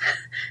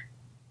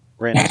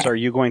 Randus, are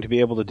you going to be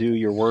able to do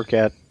your work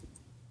at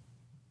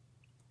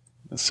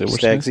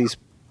Stagsy's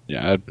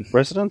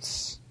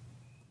residence?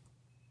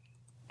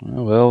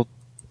 Well,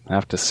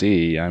 have to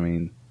see. I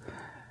mean,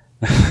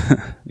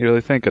 you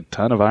really think a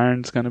ton of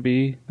iron's going to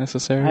be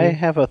necessary? I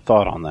have a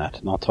thought on that,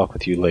 and I'll talk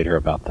with you later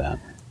about that.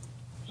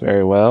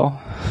 Very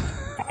well.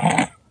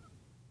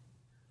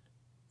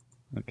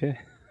 Okay.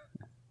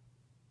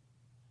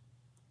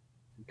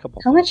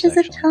 How much is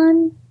a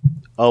ton?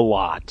 A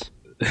lot.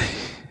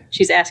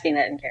 She's asking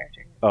that in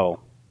character. Oh.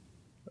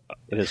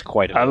 It is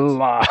quite a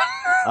lot.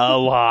 A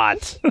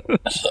lot.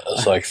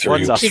 It's like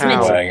 3 wagons.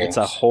 It's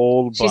a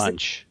whole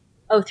bunch.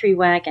 3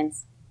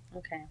 wagons.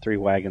 Okay. 3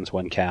 wagons,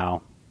 1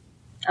 cow.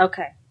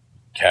 Okay.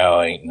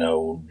 Cow ain't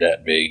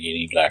that big. You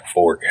need like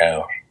 4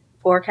 cows.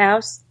 4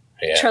 cows?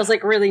 Yeah. Charles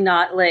really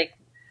not like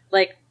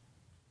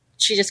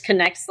she just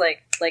connects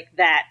like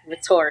that with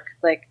Torque.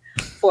 Like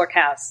 4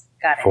 cows.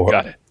 Got it. 4.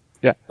 Got it.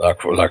 Yeah.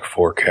 Like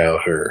 4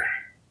 cows or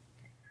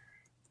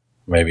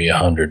maybe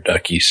 100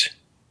 duckies.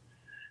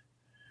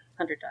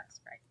 100 ducks,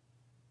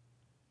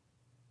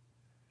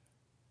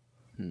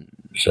 right?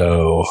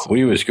 So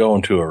we was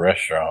going to a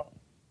restaurant.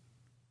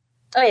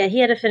 Oh yeah, he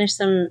had to finish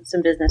some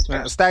business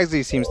first.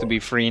 Stagsy seems to be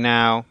free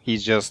now.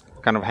 He's just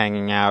kind of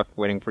hanging out,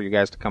 waiting for you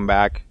guys to come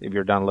back if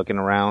you're done looking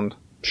around.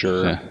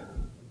 Sure. Yeah.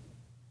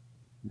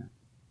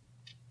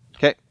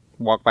 Okay,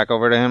 walk back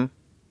over to him.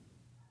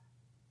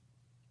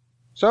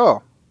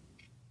 So,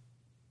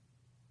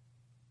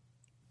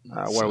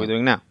 what are we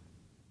doing now?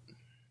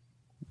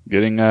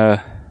 Getting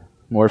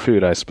more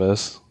food, I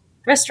suppose.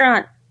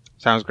 Restaurant.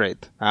 Sounds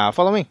great.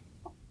 Follow me.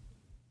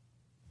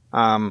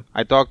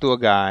 I talked to a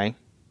guy.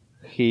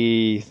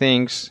 He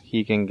thinks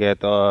he can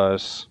get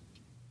us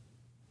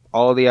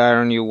all the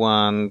iron you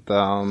want,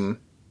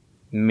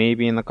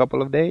 maybe in a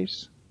couple of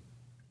days.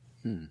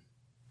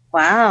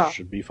 Wow.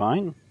 Should be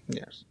fine.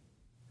 Yes.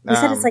 He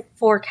said it's like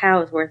 4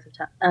 cows worth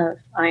of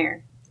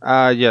iron.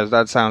 Yes,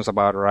 that sounds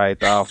about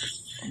right.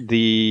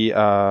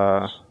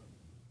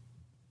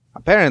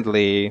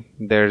 Apparently,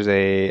 there's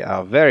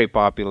a very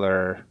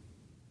popular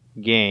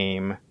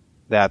game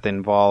that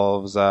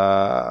involves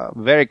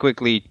very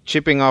quickly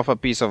chipping off a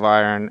piece of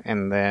iron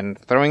and then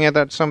throwing it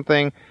at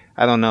something.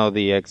 I don't know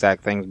the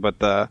exact things, but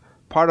the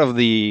part of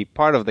the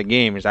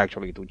game is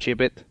actually to chip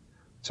it.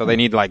 So they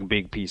need like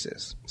big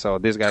pieces. So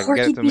this guy can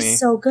get it to Torque'd me. be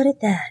so good at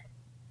that.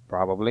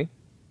 Probably.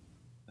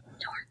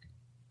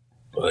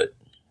 But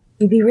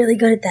You'd be really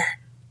good at that.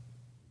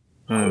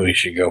 we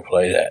should go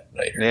play that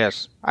later.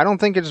 Yes. I don't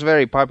think it's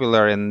very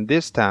popular in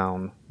this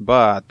town,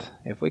 but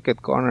if we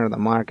could corner the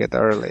market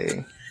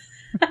early,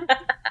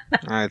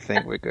 I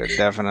think we could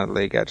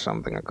definitely get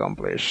something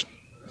accomplished.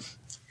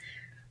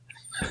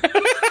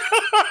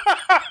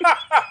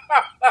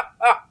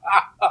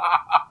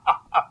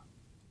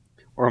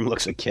 Orm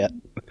looks at Kit,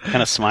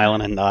 kind of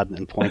smiling and nodding,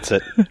 and points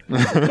at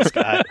this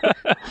guy.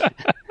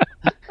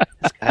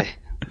 This guy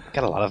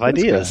got a lot of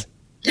ideas.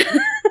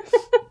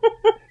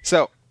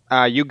 So,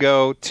 you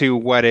go to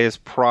what is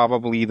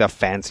probably the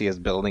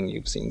fanciest building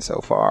you've seen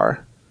so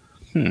far.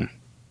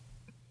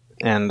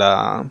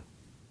 And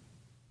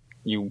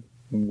you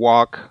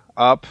walk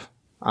up.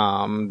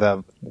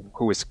 The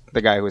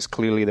guy who is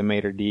clearly the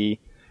maitre d'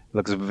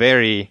 looks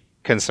very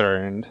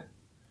concerned.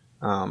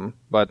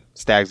 But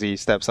Stagsy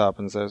steps up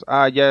and says,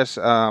 yes,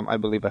 I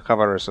believe I have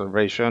a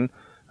reservation.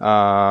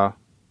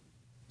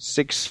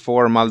 6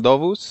 for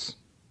Maldovus.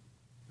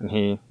 And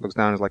he looks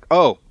down and is like,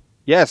 oh,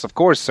 yes, of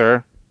course,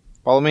 sir.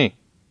 Follow me.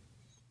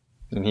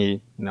 And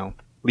he,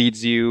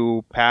 leads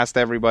you past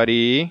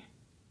everybody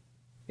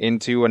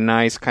into a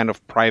nice kind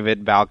of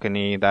private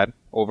balcony that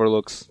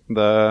overlooks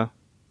the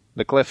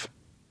cliff.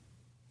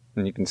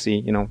 And you can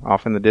see,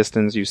 off in the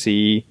distance, you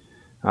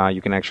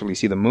can actually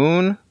see the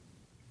moon.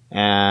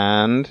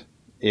 And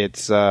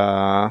it's you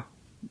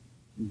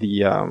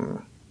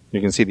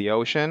can see the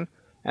ocean,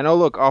 and oh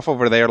look, off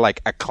over there,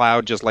 like a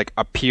cloud just like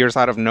appears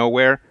out of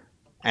nowhere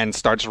and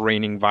starts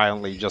raining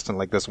violently just in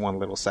like this one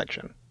little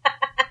section.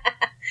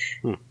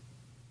 We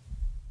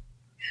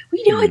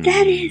know what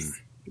that is.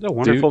 It's a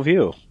wonderful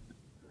view.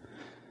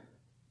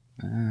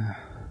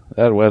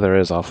 That weather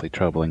is awfully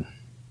troubling.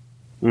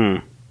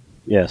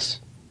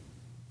 Yes.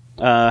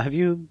 Have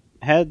you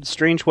had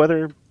strange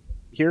weather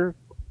here?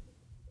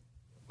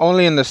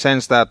 Only in the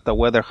sense that the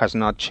weather has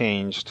not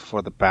changed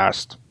for the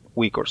past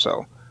week or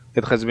so.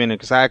 It has been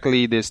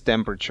exactly this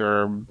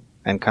temperature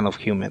and kind of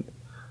humid.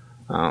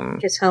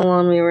 Guess how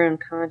long we were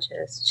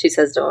unconscious, she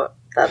says to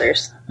the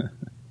others.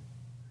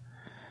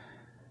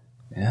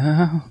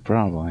 Yeah,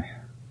 probably.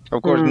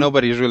 Of course,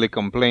 nobody's really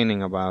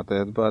complaining about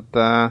it, but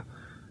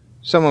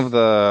some of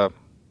the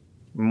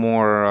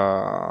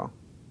more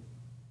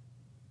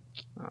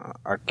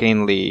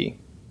arcanely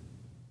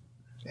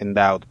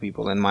endowed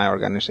people in my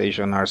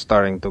organization are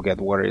starting to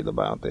get worried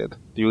about it.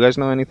 Do you guys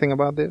know anything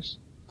about this?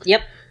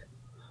 Yep.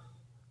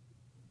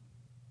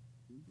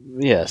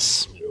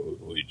 Yes.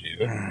 We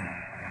do.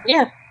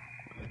 Yeah.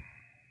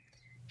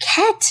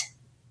 Cat!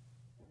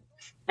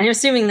 I'm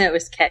assuming that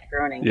was Cat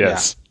groaning.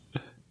 Yes.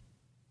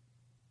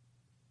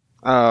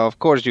 Of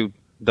course, you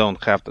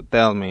don't have to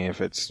tell me if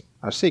it's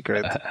a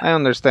secret. I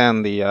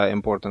understand the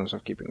importance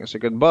of keeping a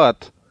secret,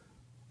 but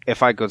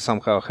if I could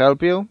somehow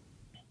help you...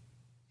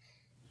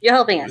 You're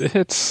helping us.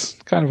 It's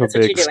kind of That's a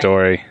what big you're doing.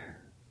 story.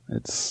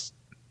 It's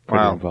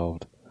pretty Wow.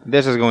 involved.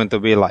 This is going to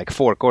be like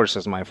 4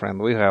 courses, my friend.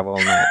 We have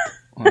all night.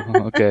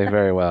 Okay,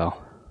 very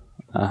well.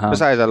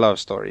 Besides, I love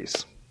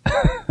stories.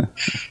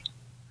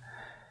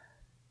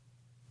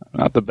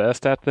 Not the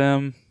best at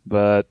them,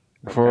 but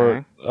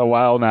for a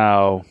while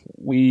now,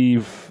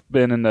 we've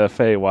been in the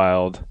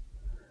Feywild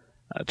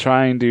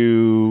trying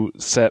to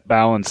set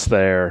balance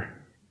there.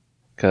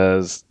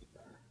 Because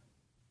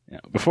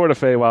before the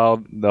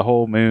Feywild, the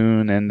whole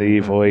moon and the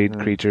void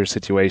creature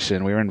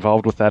situation, we were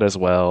involved with that as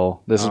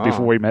well. This was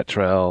before we met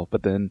Trell,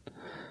 but then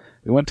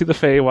we went to the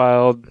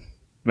Feywild,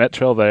 met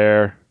Trell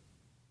there.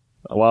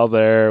 While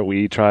there,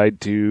 we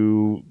tried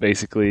to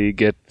basically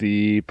get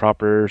the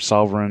proper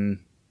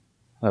sovereign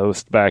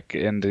host back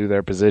into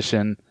their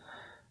position,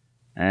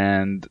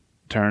 and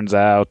turns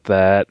out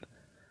that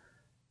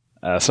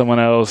someone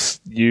else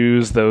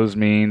used those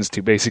means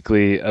to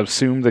basically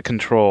assume the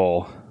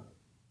control.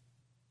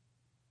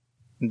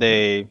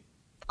 They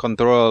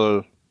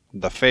control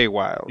the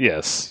Feywild.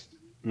 Yes.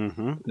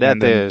 Mm-hmm.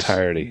 That is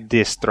entirety.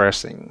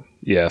 distressing.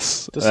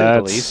 Yes. To say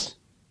the least.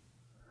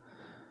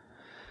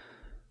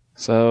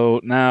 So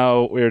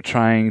now we're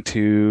trying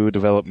to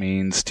develop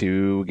means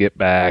to get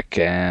back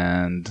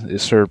and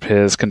usurp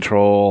his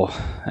control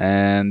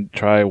and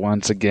try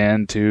once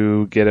again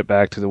to get it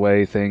back to the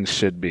way things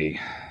should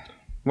be.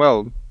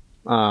 Well,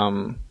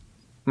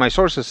 my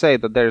sources say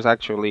that there's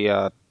actually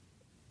a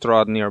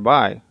Trod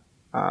nearby,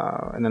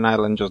 in an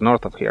island just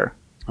north of here.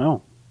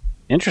 Oh,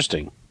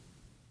 interesting.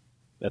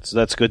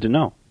 That's good to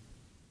know.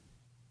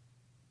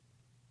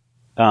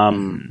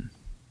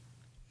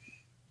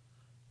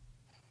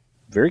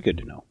 Very good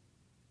to know.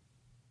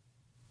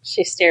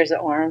 She stares at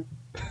Orm.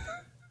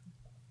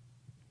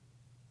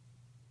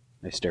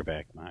 I stare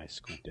back, my eyes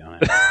squint down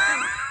at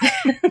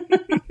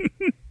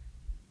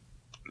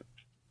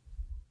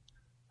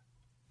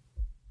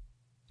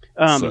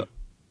it.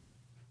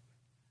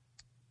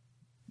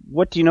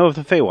 What do you know of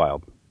the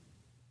Feywild?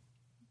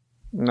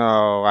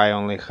 No, I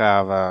only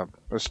have a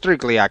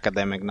strictly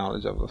academic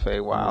knowledge of the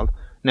Feywild.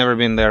 Never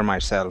been there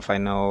myself. I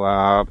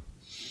know,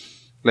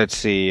 let's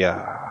see,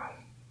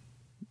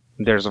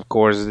 there's of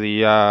course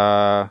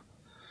the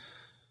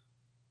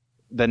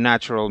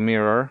natural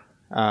mirror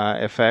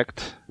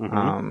effect.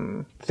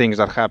 Mm-hmm. Things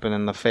that happen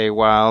in the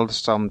Feywild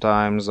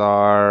sometimes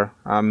are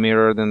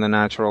mirrored in the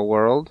natural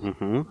world.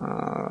 Mm-hmm.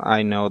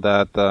 I know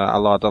that a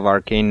lot of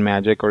arcane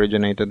magic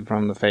originated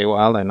from the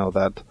Feywild. I know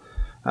that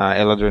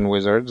Eladrin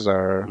wizards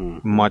are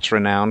much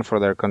renowned for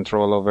their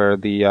control over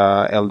the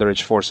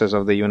eldritch forces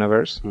of the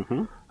universe.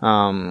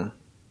 Mm-hmm.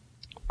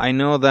 I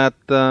know that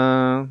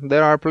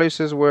there are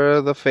places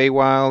where the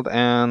Feywild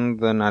and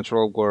the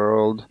natural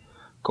world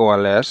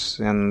coalesce,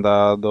 and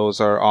those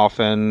are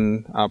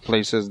often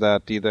places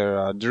that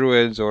either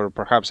druids or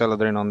perhaps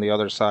Eladrin on the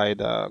other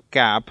side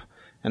cap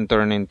and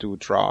turn into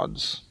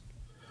Trods.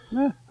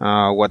 Yeah.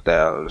 What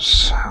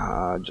else?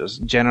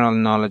 Just general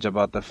knowledge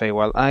about the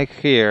Feywild. I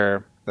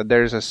hear that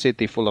there's a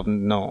city full of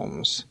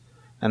gnomes,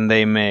 and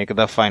they make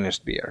the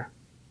finest beer.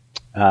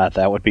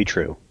 That would be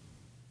true.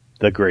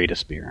 The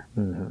greatest beer.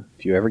 Mm-hmm.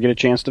 If you ever get a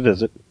chance to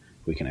visit,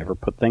 if we can ever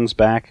put things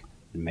back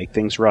and make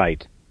things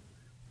right,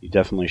 you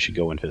definitely should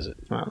go and visit.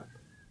 Well,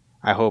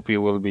 I hope you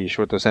will be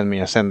sure to send me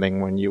a sending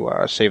when you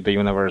save the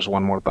universe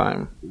one more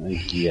time.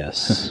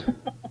 Yes.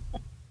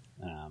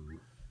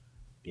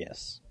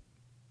 Yes.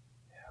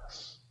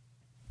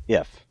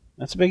 If.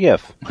 That's a big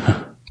if.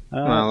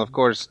 Well, of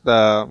course,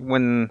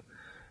 when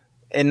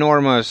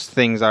enormous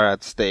things are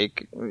at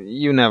stake,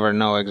 you never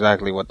know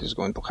exactly what is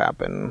going to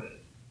happen.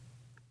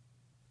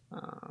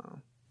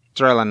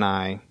 Trell and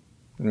I,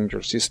 and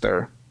your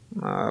sister,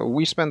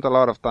 we spent a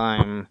lot of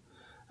time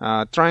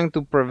trying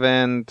to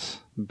prevent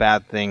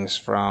bad things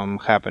from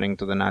happening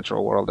to the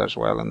natural world as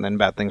well, and then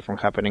bad things from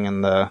happening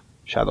in the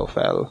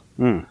Shadowfell.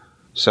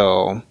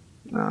 So,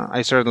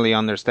 I certainly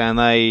understand.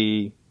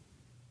 I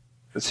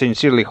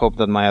sincerely hope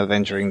that my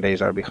adventuring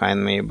days are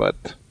behind me,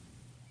 but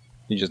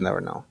you just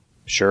never know.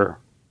 Sure.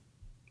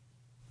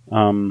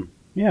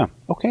 Yeah,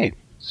 okay.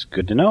 It's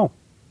good to know.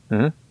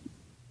 Mm-hmm.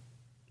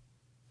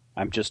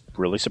 I'm just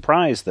really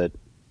surprised that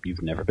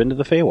you've never been to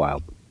the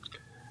Feywild.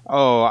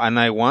 Oh, and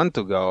I want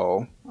to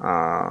go.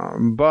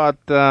 But,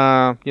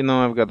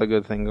 I've got a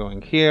good thing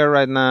going here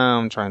right now.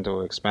 I'm trying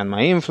to expand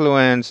my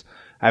influence.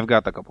 I've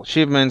got a couple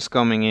shipments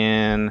coming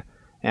in.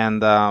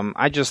 And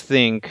I just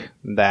think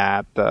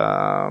that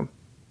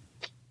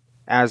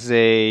as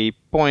a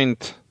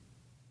point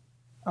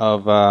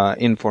of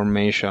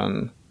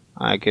information,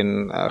 I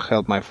can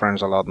help my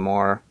friends a lot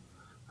more.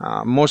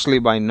 Mostly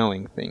by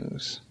knowing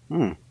things.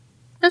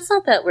 That's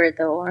not that weird,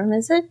 though, Orm,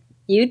 is it?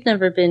 You'd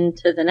never been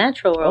to the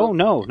natural world.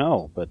 Oh,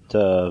 no. But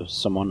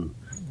someone...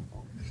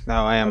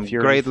 No, I am of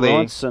your greatly...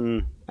 influence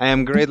and... I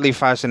am greatly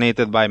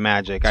fascinated by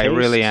magic. I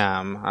really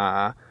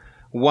am.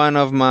 One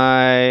of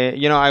my...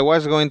 I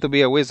was going to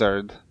be a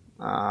wizard,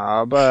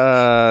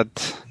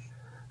 but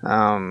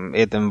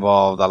it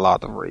involved a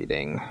lot of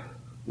reading.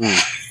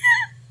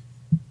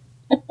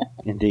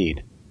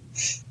 Indeed.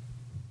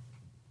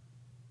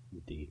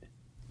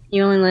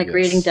 You only like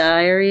reading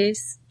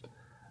diaries?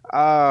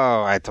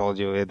 Oh, I told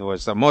you it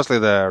was mostly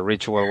the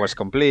ritual was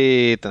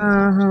complete.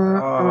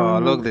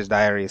 And, look, this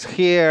diary is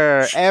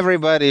here.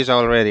 Everybody's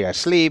already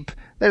asleep.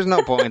 There's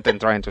no point in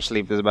trying to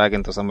sleep this back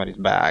into somebody's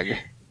bag.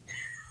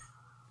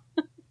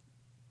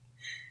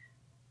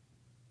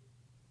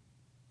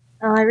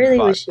 Oh, I really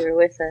wish you were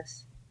with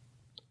us.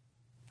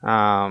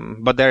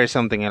 But there is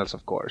something else,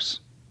 of course.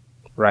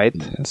 Right?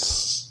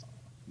 Yes.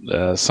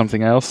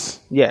 Something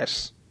else?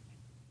 Yes.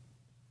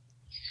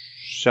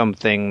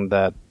 Something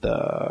that...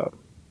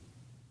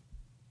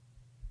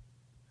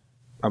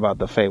 about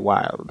the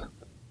Feywild.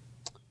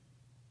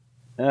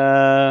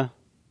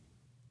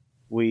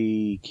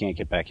 We can't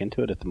get back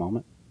into it at the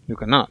moment. You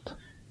cannot?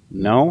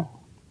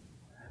 No.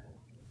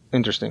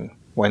 Interesting.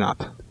 Why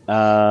not?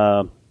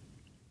 The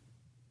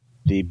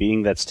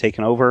being that's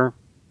taken over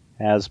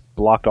has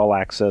blocked all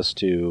access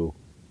to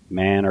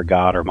man or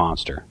god or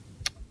monster.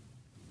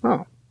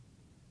 Oh.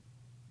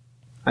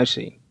 I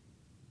see.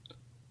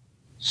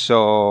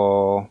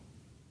 So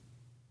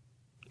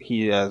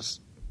he has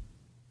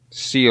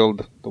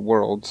sealed the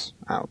worlds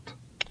out.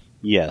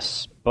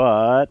 Yes,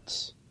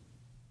 but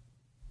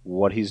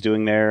what he's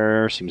doing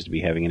there seems to be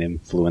having an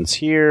influence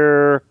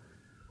here.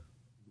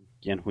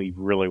 Again, we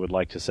really would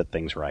like to set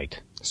things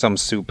right. Some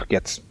soup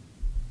gets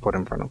put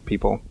in front of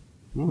people.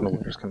 And the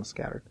water's kind of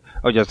scattered.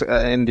 Oh, just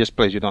in this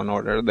place you don't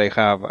order. They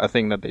have a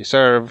thing that they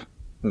serve,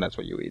 and that's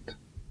what you eat.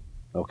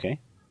 Okay.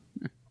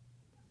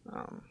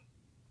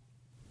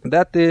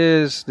 That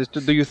is...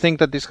 Do you think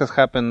that this has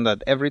happened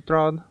at every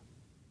Trod?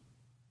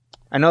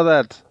 I know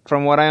that,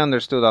 from what I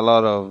understood, a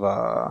lot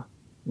of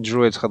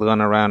druids had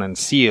gone around and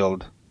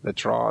sealed the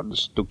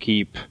Trods to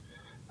keep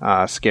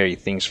scary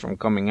things from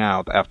coming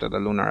out after the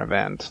lunar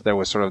event. There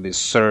was sort of this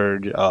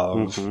surge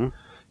of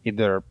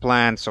either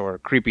plants or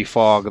creepy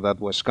fog that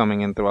was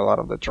coming in through a lot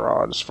of the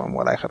Trods, from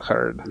what I had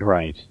heard.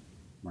 Right.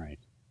 I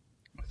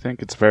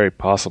think it's very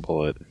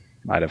possible it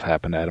might have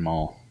happened at them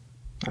all.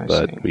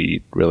 But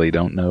we really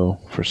don't know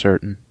for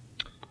certain.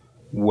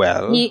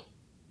 Well...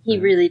 He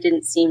really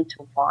didn't seem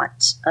to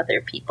want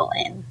other people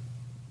in.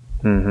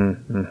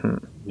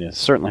 Yeah,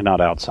 certainly not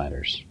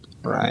outsiders.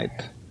 Right.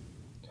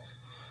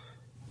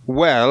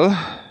 Well,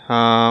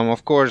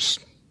 of course,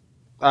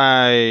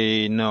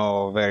 I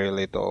know very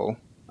little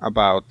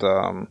about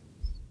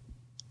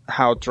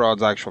how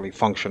Trods actually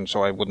function,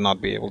 so I would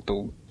not be able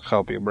to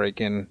help you break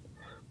in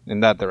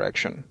that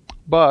direction.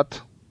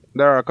 But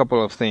there are a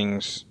couple of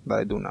things that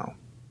I do know.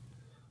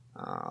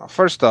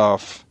 First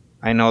off,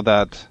 I know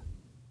that,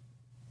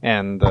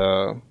 and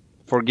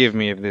forgive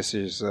me if this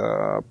is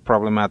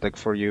problematic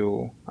for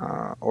you,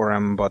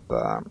 Orem, but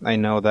I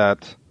know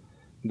that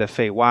the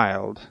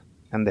Feywild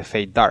and the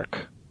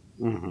Feydark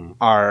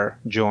are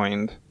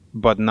joined,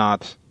 but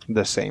not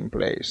the same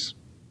place.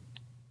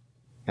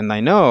 And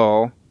I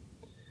know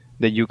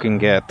that you can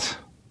get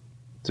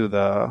to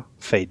the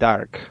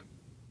Feydark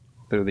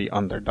through the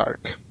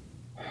Underdark.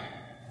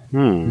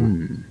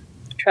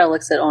 Trell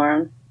looks at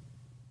Orem.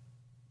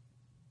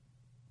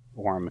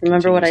 Orem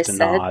Remember what I continues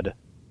to said? nod.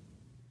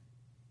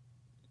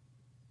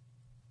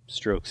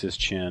 Strokes his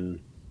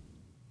chin.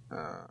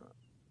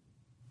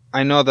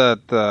 I know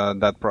that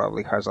that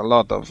probably has a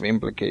lot of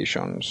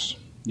implications.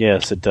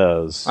 Yes, it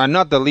does.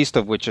 Not the least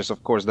of which is,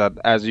 of course, that,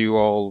 as you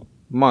all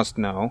must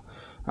know,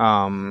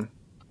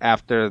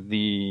 after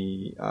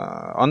the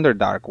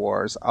Underdark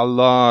Wars, a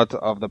lot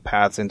of the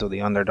paths into the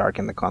Underdark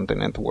in the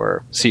continent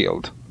were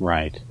sealed.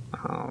 Right.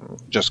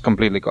 Just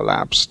completely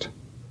collapsed.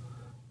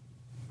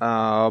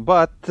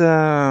 But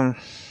I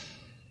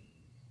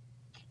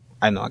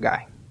know a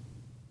guy.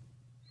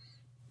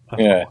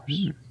 Yeah.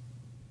 We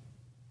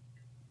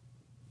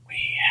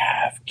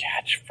have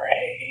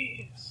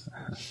catchphrase.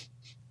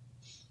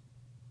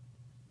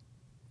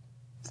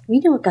 We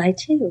know a guy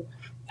too.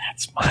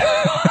 That's my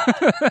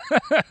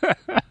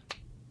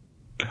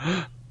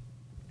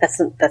That's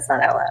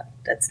not out loud.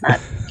 That's not.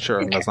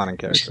 Sure, that's not in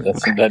character.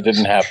 that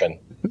didn't happen.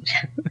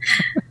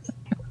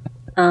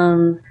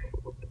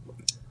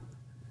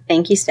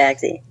 Thank you,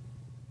 Stagsy.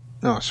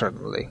 No,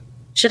 certainly.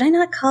 Should I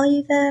not call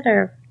you that,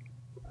 or?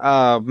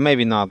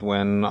 Maybe not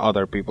when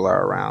other people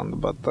are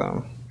around, but...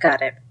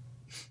 Got it.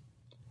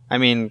 I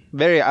mean,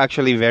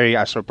 very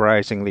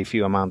surprisingly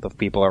few amount of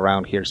people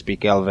around here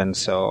speak Elven,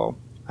 so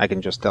I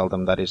can just tell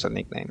them that is a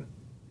nickname.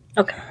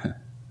 Okay.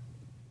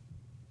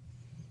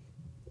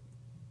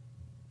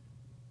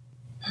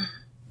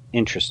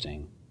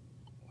 Interesting.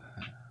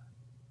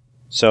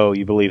 So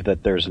you believe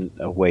that there's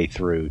a way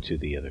through to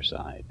the other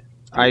side,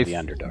 the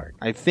Underdark?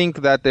 I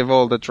think that if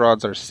all the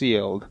Trods are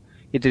sealed,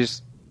 it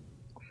is...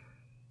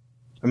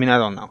 I mean, I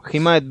don't know. He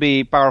might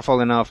be powerful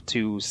enough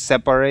to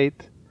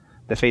separate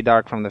the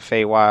Feydark from the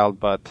Feywild,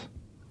 but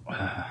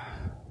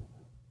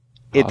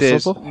it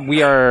is.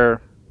 We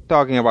are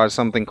talking about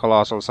something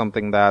colossal,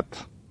 something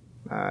that,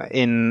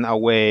 in a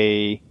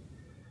way,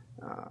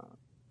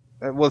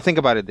 well, think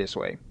about it this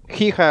way: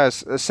 he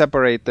has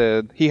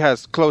separated, he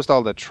has closed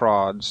all the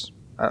Trods.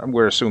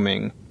 We're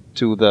assuming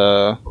to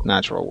the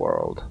natural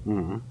world,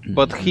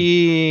 but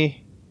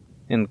he,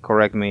 and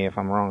correct me if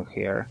I'm wrong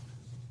here,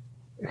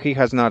 he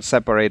has not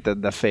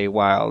separated the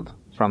Feywild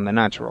from the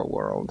natural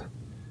world.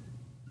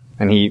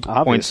 And he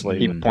points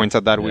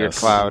at that weird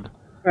cloud.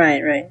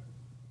 Right.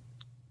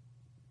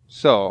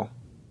 So,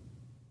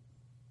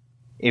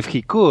 if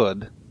he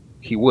could,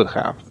 he would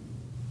have.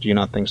 Do you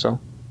not think so?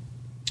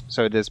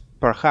 So it is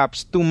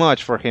perhaps too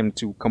much for him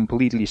to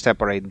completely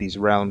separate these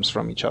realms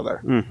from each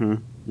other.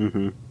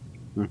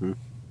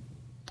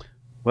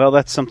 Well,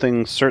 that's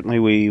something certainly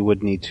we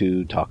would need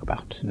to talk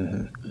about.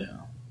 Yeah.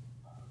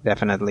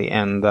 Definitely.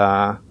 And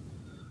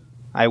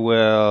I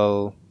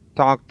will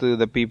talk to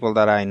the people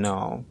that I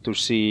know to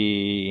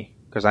see,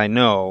 because I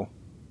know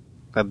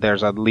that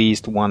there's at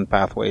least one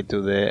pathway to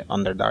the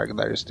Underdark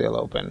that is still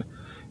open,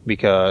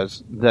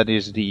 because that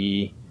is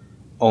the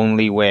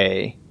only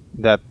way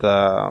that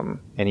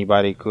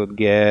anybody could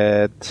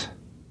get,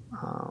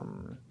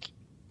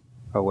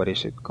 what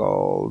is it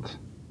called?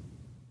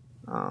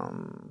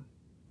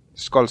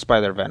 Skull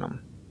spider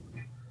venom.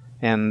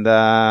 And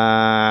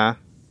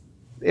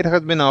it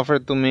has been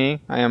offered to me.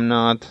 I am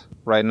not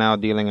right now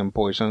dealing in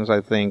poisons.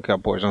 I think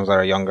poisons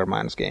are a younger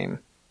man's game.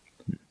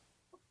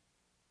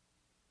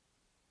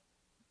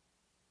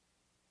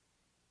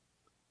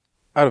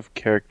 Out of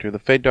character, the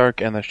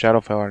Feydark and the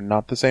Shadowfell are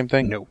not the same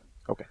thing? No.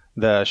 Okay.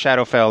 The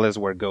Shadowfell is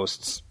where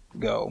ghosts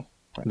go.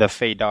 Right. The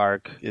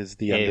Feydark is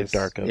the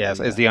Underdark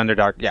of is the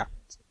Underdark. Yeah.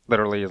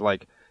 Literally is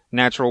like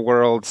natural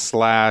world /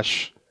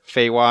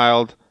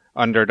 Feywild,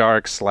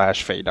 Underdark /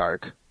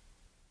 Feydark.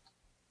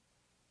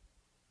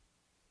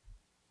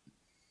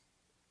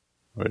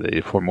 Where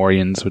the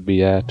Fomorians would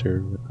be at,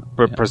 or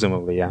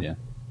presumably, yeah.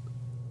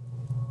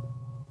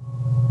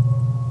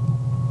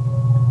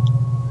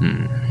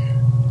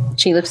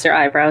 She lifts her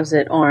eyebrows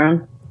at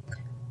Oron.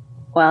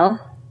 Well,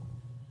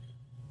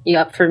 you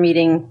up for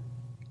meeting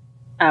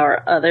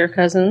our other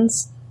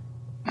cousins?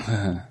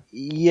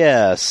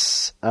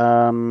 Yes.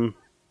 Not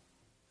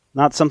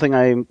something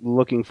I'm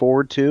looking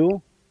forward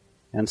to,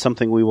 and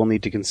something we will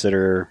need to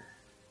consider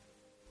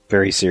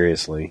very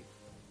seriously.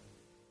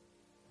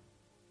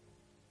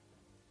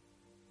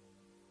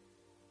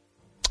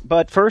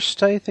 But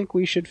first, I think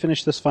we should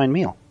finish this fine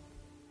meal.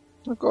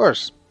 Of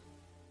course.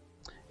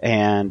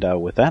 And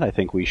with that, I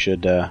think we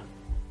should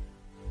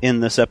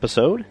end this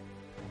episode,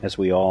 as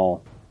we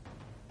all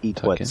eat,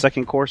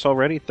 second course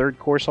already? Third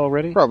course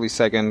already? Probably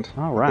second.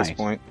 All right. At this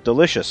point.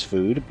 Delicious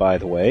food, by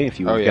the way. If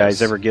you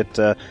guys ever get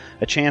a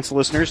chance,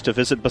 listeners, to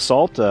visit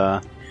Basalt,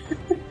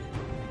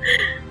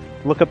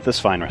 look up this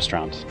fine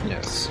restaurant.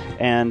 Yes.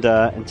 And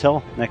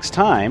until next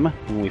time,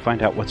 when we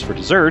find out what's for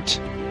dessert,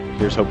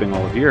 here's hoping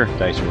all of your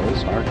dice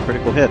rolls are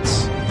critical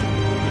hits.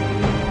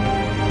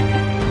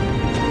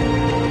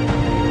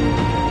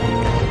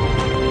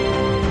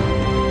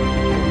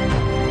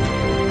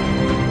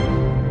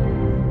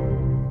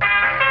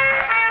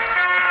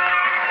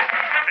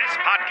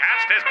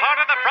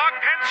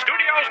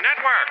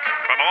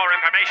 For more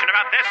information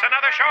about this and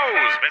other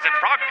shows, visit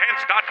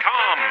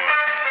frogpants.com.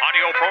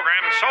 Audio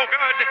program so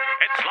good,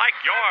 it's like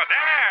you're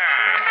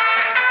there.